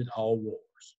that ended all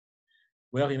wars.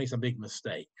 Well, he makes a big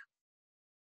mistake.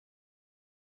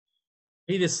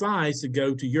 He decides to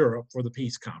go to Europe for the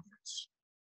peace conference.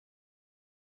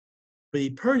 But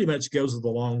he pretty much goes as the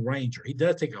Lone Ranger. He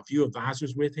does take a few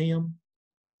advisors with him.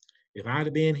 If I'd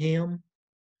have been him,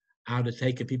 I would have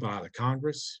taken people out of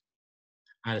Congress.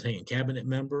 I'd have taken cabinet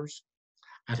members.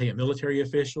 I'd taken military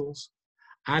officials.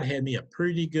 I'd had me a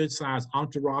pretty good sized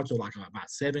entourage of like about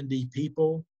 70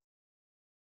 people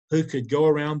who could go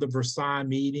around the Versailles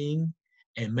meeting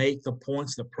and make the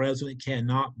points the president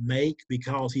cannot make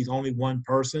because he's only one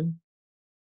person.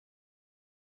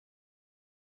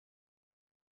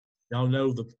 Y'all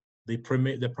know the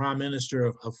prime minister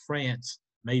of France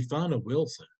made fun of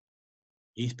Wilson.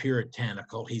 He's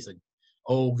puritanical. He's a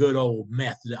good old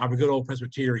Methodist, a good old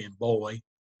Presbyterian boy.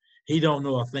 He don't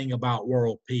know a thing about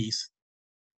world peace.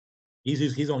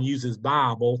 He's going to use his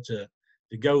Bible to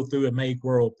go through and make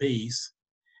world peace.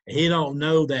 He don't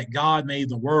know that God made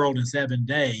the world in 7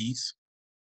 days.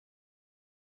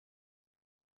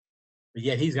 But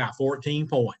yet he's got 14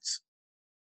 points.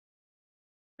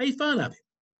 Made fun of him.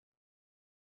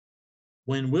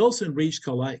 When Wilson reached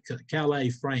Calais,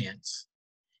 France,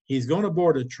 he's going to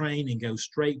board a train and go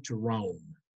straight to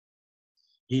Rome.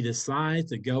 He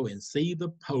decides to go and see the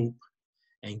Pope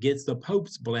and gets the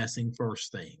Pope's blessing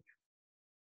first thing.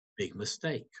 Big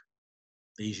mistake.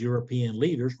 These European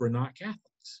leaders were not Catholics.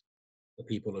 The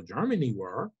people of Germany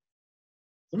were.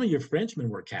 Some of your Frenchmen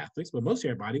were Catholics, but most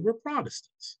everybody were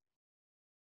Protestants.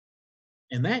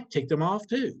 And that ticked them off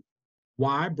too.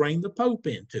 Why bring the Pope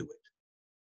into it?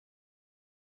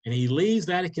 And he leaves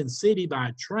Vatican City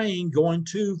by train going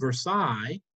to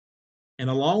Versailles. And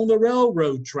along the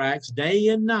railroad tracks, day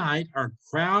and night, are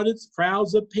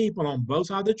crowds of people on both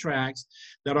sides of the tracks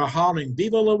that are hollering,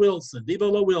 "Viva la Wilson! Viva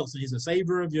la Wilson! He's a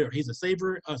savior of Europe. He's a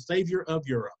savior of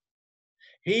Europe.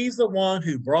 He's the one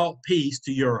who brought peace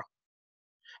to Europe."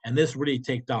 And this really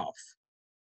ticked off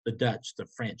the Dutch, the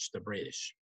French, the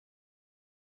British.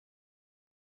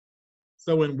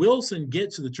 So when Wilson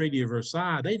gets to the Treaty of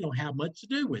Versailles, they don't have much to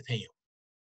do with him.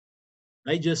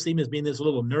 They just see him as being this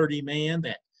little nerdy man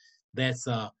that's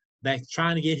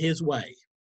trying to get his way.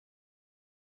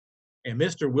 And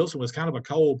Mr. Wilson was kind of a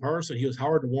cold person. He was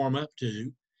hard to warm up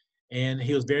to, and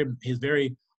he's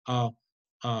very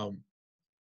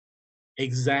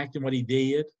exact in what he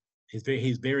did. He's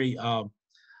very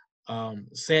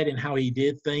set in how he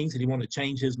did things, and he wanted to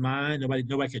change his mind.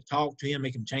 Nobody could talk to him,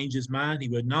 make him change his mind. He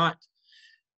would not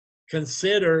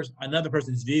consider another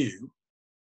person's view.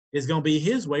 It's going to be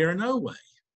his way or no way.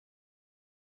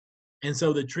 And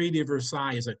so the Treaty of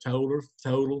Versailles is a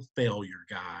total failure,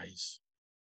 guys.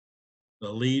 The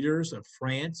leaders of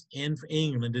France and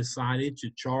England decided to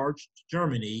charge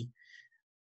Germany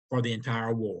for the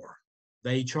entire war.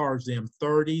 They charged them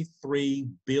 $33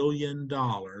 billion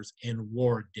in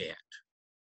war debt.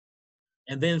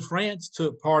 And then France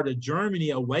took part of Germany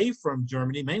away from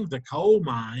Germany, mainly the coal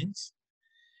mines,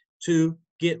 to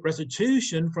get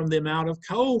restitution from the amount of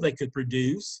coal they could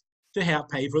produce to help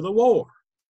pay for the war.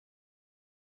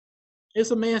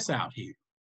 It's a mess out here.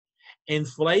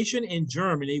 Inflation in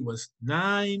Germany was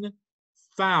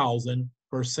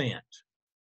 9,000%.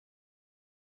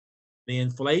 The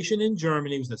inflation in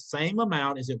Germany was the same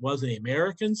amount as it was in the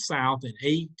American South in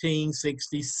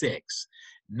 1866.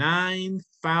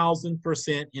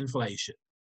 9,000% inflation.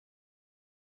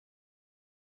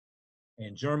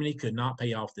 and Germany could not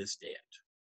pay off this debt.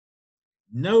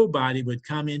 Nobody would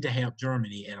come in to help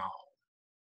Germany at all.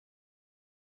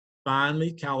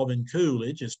 Finally, Calvin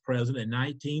Coolidge is president in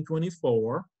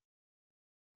 1924,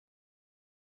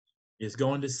 is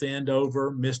going to send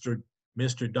over Mr.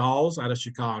 Dawes out of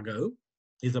Chicago.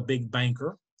 He's a big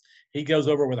banker. He goes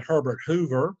over with Herbert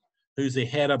Hoover, who's the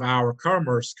head of our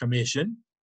Commerce Commission.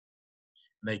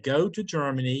 They go to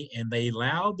Germany and they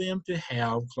allow them to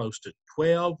have close to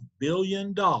 $12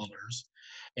 billion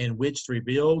in which to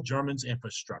rebuild Germany's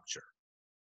infrastructure,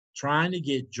 trying to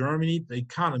get Germany's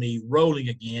economy rolling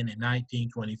again in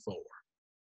 1924.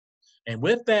 And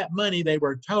with that money, they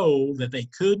were told that they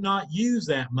could not use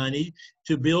that money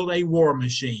to build a war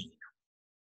machine.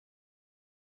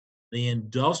 The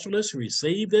industrialists who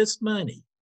received this money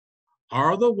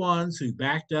are the ones who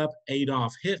backed up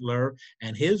Adolf Hitler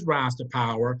and his rise to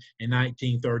power in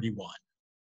 1931.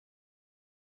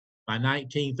 By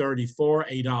 1934,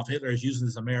 Adolf Hitler is using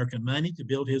this American money to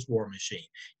build his war machine.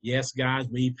 Yes, guys,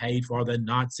 we paid for the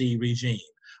Nazi regime.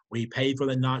 We paid for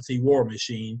the Nazi war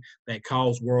machine that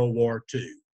caused World War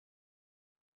II.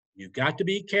 You've got to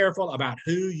be careful about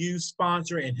who you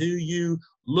sponsor and who you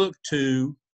look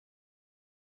to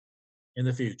in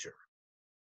the future.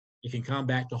 It can come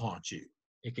back to haunt you.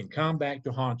 It can come back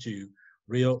to haunt you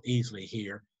real easily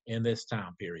here in this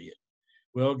time period.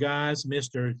 Well, guys,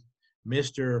 Mr.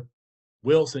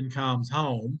 Wilson comes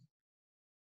home,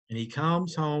 and he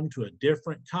comes home to a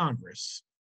different Congress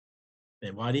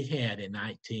than what he had in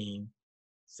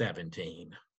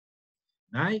 1917.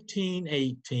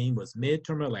 1918 was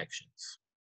midterm elections.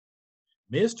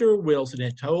 Mr. Wilson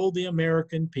had told the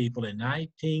American people in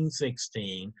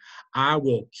 1916, I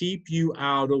will keep you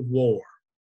out of war.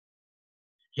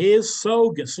 His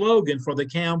slogan for the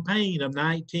campaign of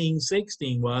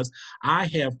 1916 was, I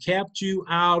have kept you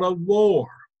out of war.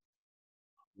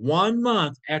 1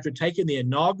 month after taking the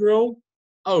inaugural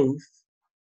oath,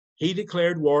 he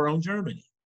declared war on Germany.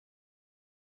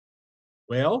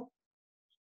 Well,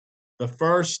 the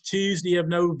first Tuesday of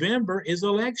November is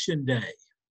Election Day.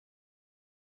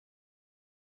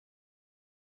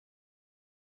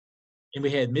 And we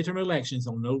had midterm elections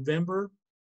on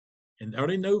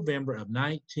early November of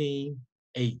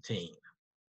 1918.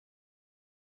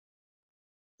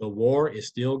 The war is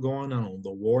still going on.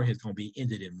 The war is going to be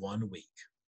ended in 1 week.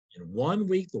 In 1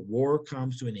 week, the war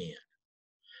comes to an end.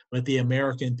 But the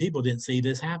American people didn't see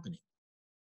this happening.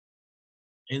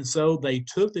 And so they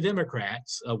took the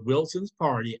Democrats of Wilson's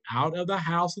party out of the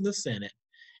House and the Senate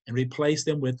and replaced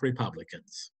them with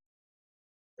Republicans.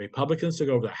 Republicans took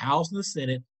over the House and the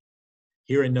Senate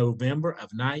here in November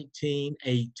of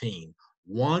 1918.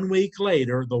 1 week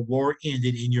later, the war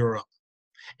ended in Europe.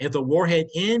 If the war had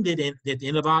ended at the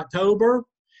end of October,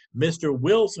 Mr.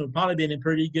 Wilson would probably been in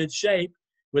pretty good shape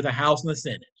with the House and the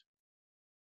Senate.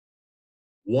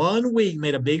 1 week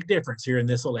made a big difference here in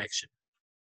this election.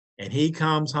 And he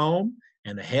comes home,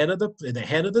 and the head of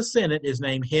the Senate is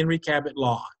named Henry Cabot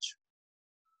Lodge.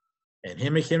 And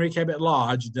Henry Cabot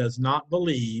Lodge does not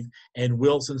believe in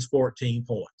Wilson's 14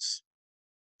 points.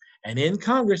 And in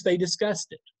Congress, they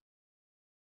discussed it.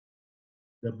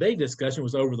 The big discussion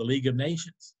was over the League of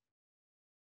Nations,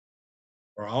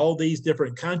 where all these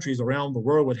different countries around the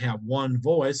world would have one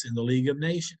voice in the League of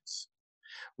Nations,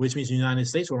 which means the United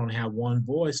States would only have one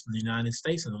voice from the United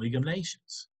States in the League of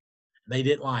Nations. They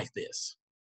didn't like this.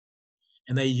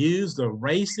 And they used the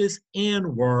racist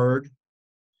N-word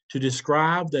to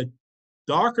describe the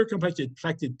darker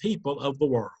complected people of the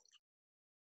world.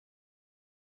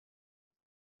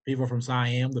 People from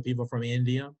Siam, the people from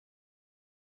India,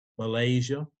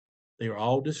 Malaysia, they were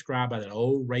all described by that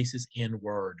old racist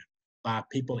N-word by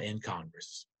people in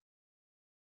Congress.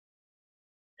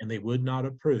 And they would not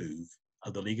approve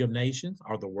of the League of Nations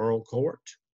or the World Court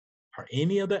or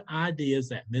any of the ideas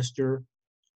that Mr.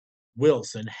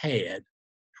 Wilson had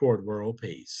toward world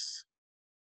peace.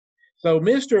 So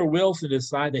Mr. Wilson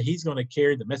decided that he's going to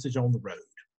carry the message on the road.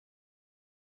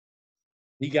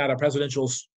 He got a presidential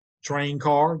train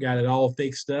car, got it all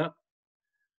fixed up,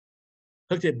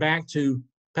 hooked it back to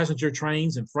passenger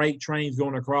trains and freight trains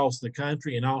going across the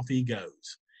country, and off he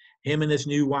goes. Him and his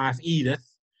new wife, Edith,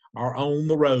 are on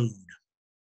the road.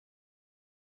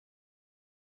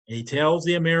 And he tells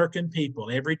the American people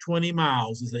every 20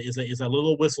 miles is a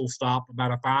little whistle stop,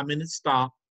 about a 5-minute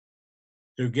stop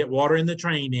to get water in the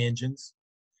train engines.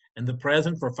 And the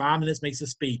president for 5 minutes makes a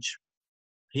speech.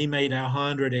 He made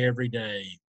 100 every day.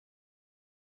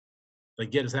 They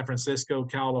get to San Francisco,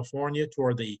 California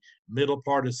toward the middle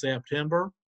part of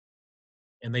September.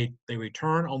 And they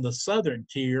return on the southern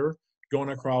tier going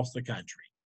across the country.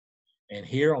 And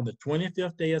here on the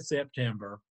 25th day of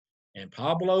September, In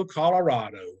Pablo,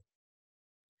 Colorado,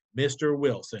 Mr.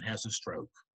 Wilson has a stroke.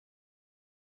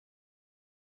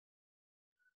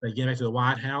 They get back to the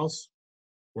White House,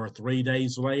 where 3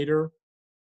 days later,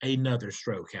 another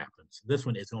stroke happens. This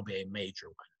one is going to be a major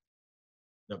one.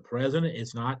 The president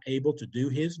is not able to do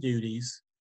his duties,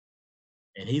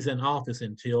 and he's in office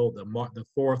until the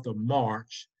 4th of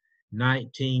March,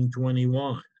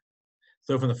 1921.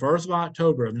 So from the 1st of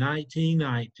October of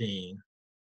 1919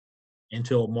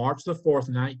 until March the 4th,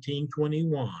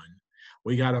 1921,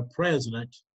 we got a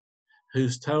president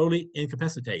who's totally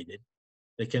incapacitated,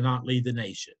 that cannot lead the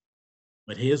nation.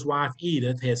 But his wife,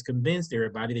 Edith, has convinced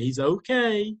everybody that he's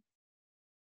okay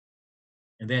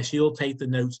and that she'll take the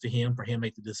notes to him for him to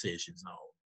make the decisions on.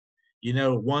 You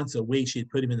know, once a week, she'd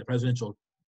put him in the presidential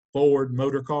Ford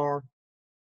motor car.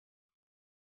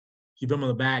 She'd put him on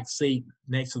the back seat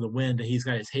next to the window. He's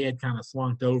got his head kind of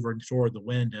slumped over toward the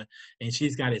window, and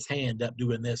she's got his hand up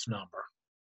doing this number.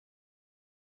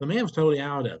 The man was totally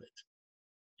out of it.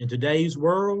 In today's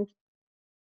world,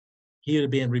 he would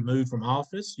have been removed from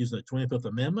office using the 25th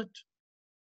Amendment.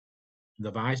 And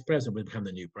the vice president would become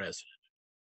the new president.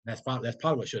 That's probably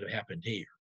what should have happened here.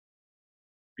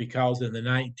 Because in the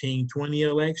 1920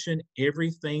 election,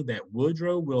 everything that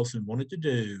Woodrow Wilson wanted to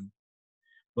do,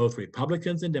 both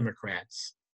Republicans and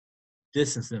Democrats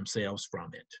distanced themselves from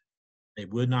it. They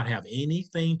would not have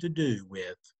anything to do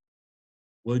with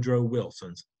Woodrow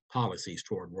Wilson's policies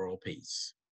toward world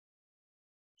peace.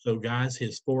 So guys,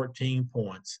 his 14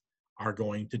 points are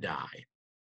going to die.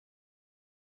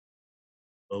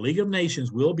 The League of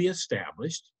Nations will be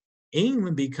established.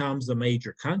 England becomes the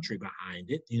major country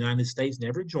behind it. The United States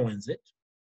never joins it.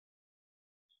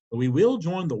 But we will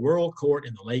join the World Court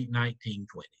in the late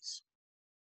 1920s.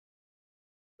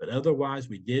 But otherwise,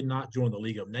 we did not join the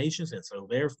League of Nations, and so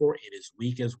therefore it is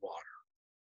weak as water.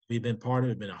 We've been part of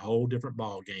it, it's been a whole different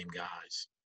ball game, guys,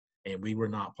 and we were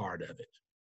not part of it.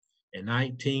 In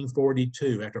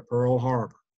 1942, after Pearl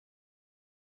Harbor,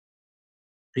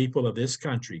 people of this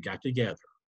country got together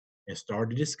and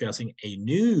started discussing a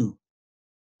new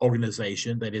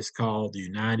organization that is called the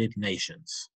United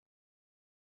Nations.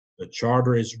 The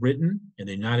charter is written, and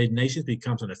the United Nations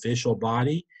becomes an official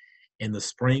body in the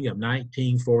spring of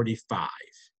 1945.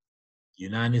 The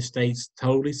United States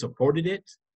totally supported it,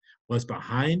 was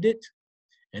behind it,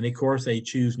 and of course they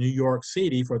choose New York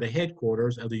City for the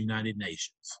headquarters of the United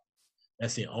Nations.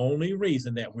 That's the only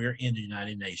reason that we're in the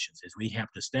United Nations, is we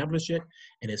have to establish it,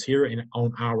 and it's here in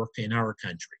our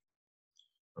country.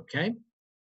 Okay?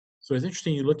 So it's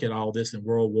interesting you look at all this in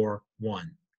World War I.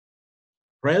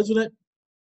 President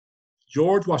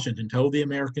George Washington told the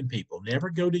American people, never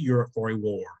go to Europe for a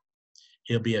war.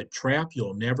 It'll be a trap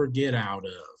you'll never get out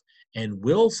of. And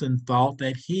Wilson thought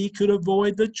that he could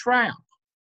avoid the trap.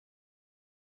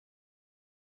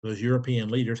 Those European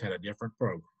leaders had a different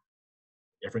program,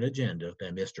 different agenda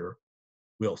than Mr.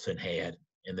 Wilson had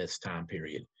in this time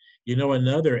period. You know,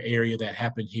 another area that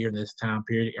happened here in this time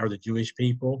period are the Jewish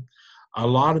people. A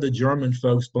lot of the German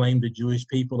folks blamed the Jewish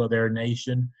people of their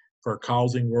nation for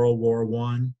causing World War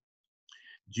I.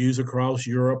 Jews across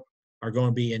Europe are going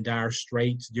to be in dire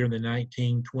straits during the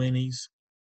 1920s.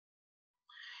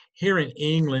 Here in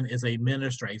England is a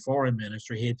minister, a foreign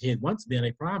minister. He had once been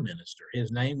a prime minister.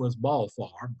 His name was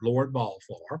Balfour, Lord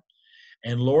Balfour.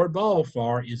 And Lord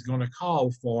Balfour is going to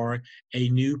call for a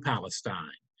new Palestine.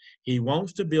 He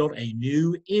wants to build a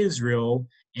new Israel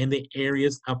in the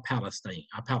areas of Palestine.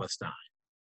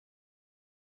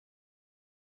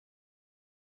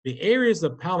 The areas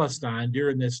of Palestine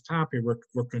during this time period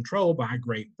were controlled by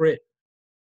Great Britain.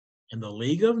 And the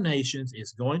League of Nations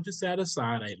is going to set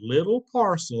aside a little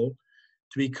parcel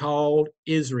to be called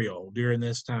Israel during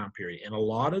this time period. And a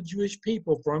lot of Jewish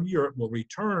people from Europe will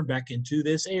return back into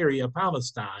this area of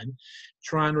Palestine,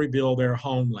 trying to rebuild their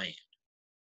homeland.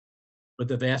 But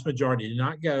the vast majority did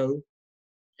not go.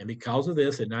 And because of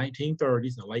this, in the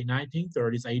 1930s, in the late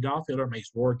 1930s, Adolf Hitler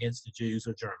makes war against the Jews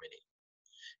of Germany.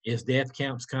 His death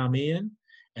camps come in,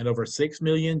 and over 6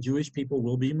 million Jewish people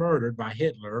will be murdered by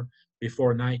Hitler before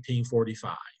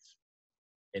 1945.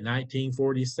 In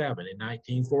 1947, in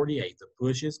 1948, the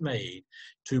push is made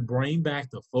to bring back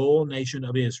the full nation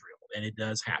of Israel, and it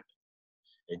does happen.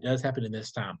 It does happen in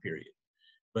this time period.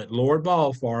 But Lord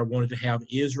Balfour wanted to have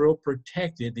Israel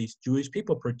protected, these Jewish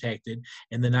people protected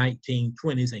in the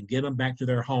 1920s and get them back to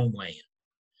their homeland.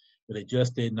 But it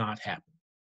just did not happen.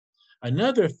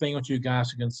 Another thing that you guys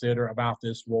to consider about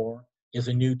this war is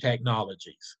the new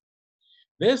technologies.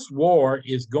 This war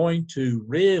is going to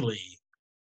really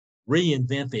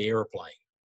reinvent the airplane.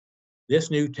 This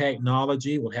new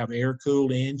technology will have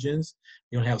air-cooled engines.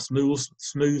 You'll have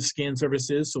smooth skin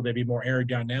surfaces, so they'll be more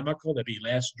aerodynamical. There'll be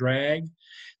less drag.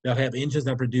 They'll have engines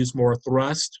that produce more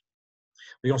thrust.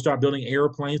 They're going to start building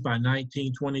airplanes by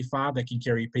 1925 that can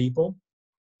carry people.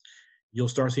 You'll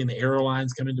start seeing the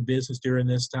airlines come into business during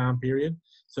this time period.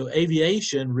 So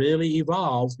aviation really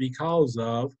evolves because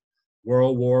of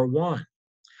World War I.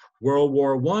 World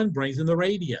War I brings in the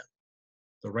radio.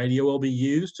 The radio will be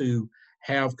used to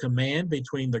have command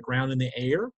between the ground and the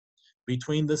air,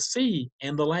 between the sea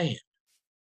and the land.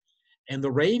 And the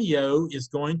radio is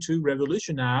going to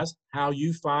revolutionize how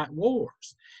you fight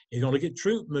wars. It's going to get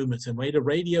troop movements and way to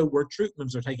radio where troop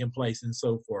movements are taking place and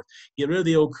so forth. Get rid of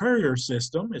the old courier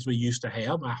system, as we used to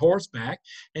have, by horseback,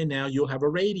 and now you'll have a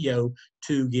radio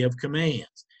to give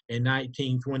commands. In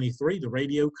 1923, the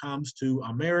radio comes to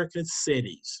America's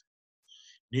cities.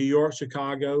 New York,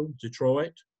 Chicago,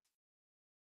 Detroit,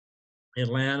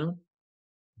 Atlanta,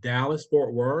 Dallas,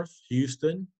 Fort Worth,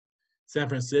 Houston, San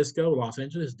Francisco, Los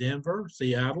Angeles, Denver,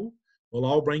 Seattle will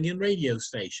all bring in radio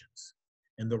stations.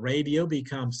 And the radio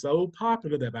becomes so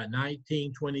popular that by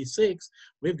 1926,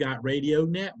 we've got radio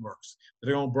networks that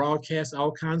are going to broadcast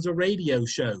all kinds of radio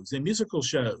shows and musical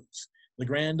shows. The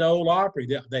Grand Ole Opry,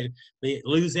 the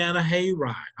Louisiana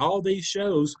Hayride, all these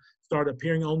shows start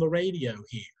appearing on the radio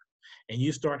here. And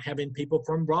you start having people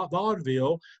from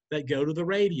vaudeville that go to the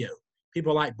radio.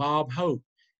 People like Bob Hope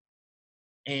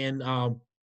and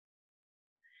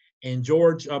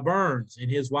George Burns and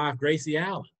his wife, Gracie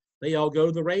Allen. They all go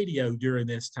to the radio during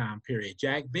this time period.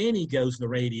 Jack Benny goes to the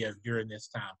radio during this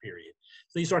time period.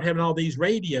 So you start having all these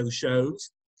radio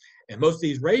shows, and most of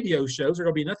these radio shows are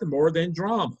going to be nothing more than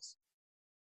dramas.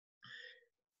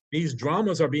 These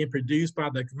dramas are being produced by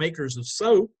the makers of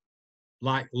soap,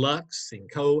 like Lux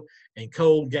and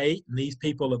Colgate, and these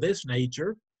people of this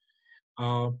nature,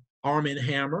 Arm &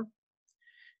 Hammer.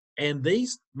 And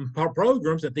these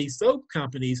programs that these soap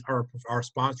companies are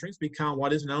sponsoring become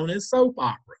what is known as soap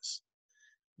operas.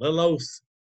 Little old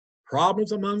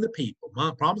problems among the people,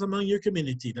 problems among your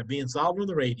community that are being solved on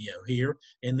the radio here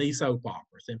in these soap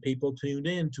operas. And people tuned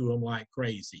into them like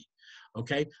crazy.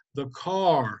 Okay, the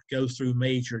car goes through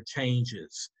major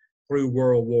changes through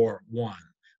World War I.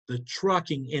 The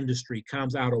trucking industry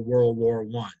comes out of World War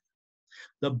I.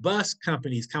 The bus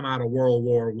companies come out of World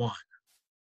War I.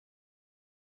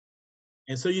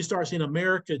 And so you start seeing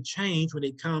America change when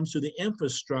it comes to the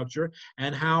infrastructure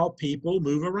and how people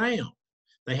move around.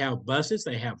 They have buses,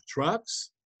 they have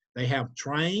trucks, they have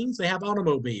trains, they have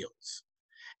automobiles.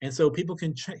 And so people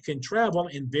can travel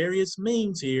in various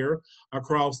means here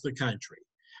across the country.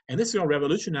 And this is going to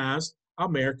revolutionize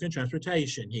American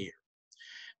transportation here.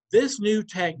 This new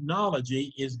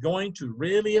technology is going to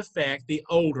really affect the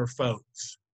older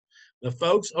folks. The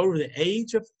folks over the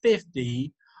age of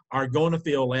 50 are going to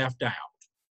feel left out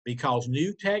because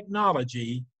new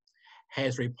technology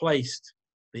has replaced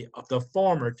the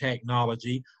former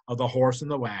technology of the horse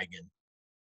and the wagon.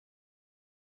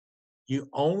 You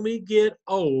only get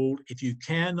old if you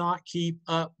cannot keep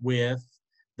up with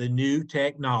the new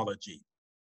technology.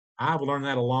 I've learned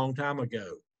that a long time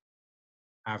ago.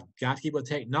 I've got to keep with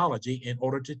technology in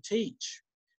order to teach,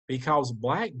 because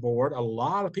Blackboard, a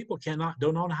lot of people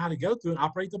don't know how to go through and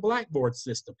operate the Blackboard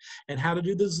system, and how to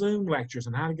do the Zoom lectures,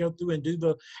 and how to go through and do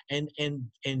the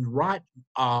and write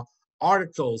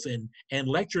articles and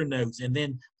lecture notes, and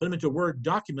then put them into Word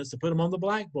documents to put them on the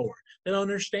Blackboard. They don't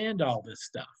understand all this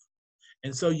stuff,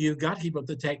 and so you've got to keep up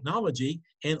the technology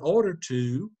in order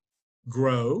to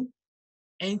grow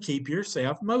and keep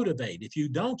yourself motivated. If you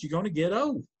don't, you're going to get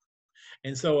old.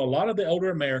 And so a lot of the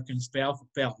older Americans felt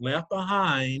left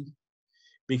behind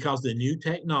because of the new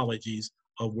technologies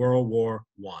of World War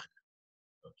I.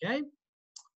 Okay?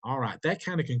 All right, that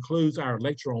kind of concludes our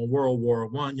lecture on World War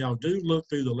I. Y'all do look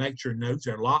through the lecture notes.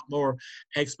 There are a lot more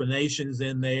explanations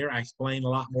in there. I explain a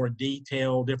lot more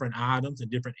detailed different items in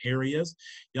different areas.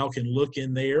 Y'all can look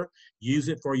in there, use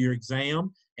it for your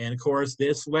exam. And of course,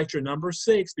 this lecture number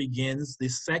 6 begins the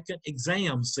second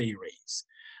exam series.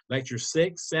 Lecture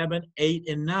 6, 7, 8,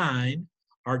 and 9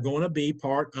 are going to be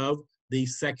part of the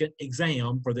second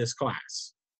exam for this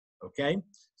class. Okay,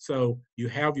 so you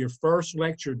have your first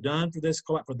lecture done for this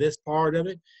part of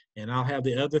it, and I'll have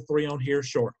the other 3 on here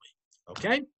shortly.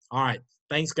 Okay, all right,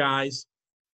 thanks guys.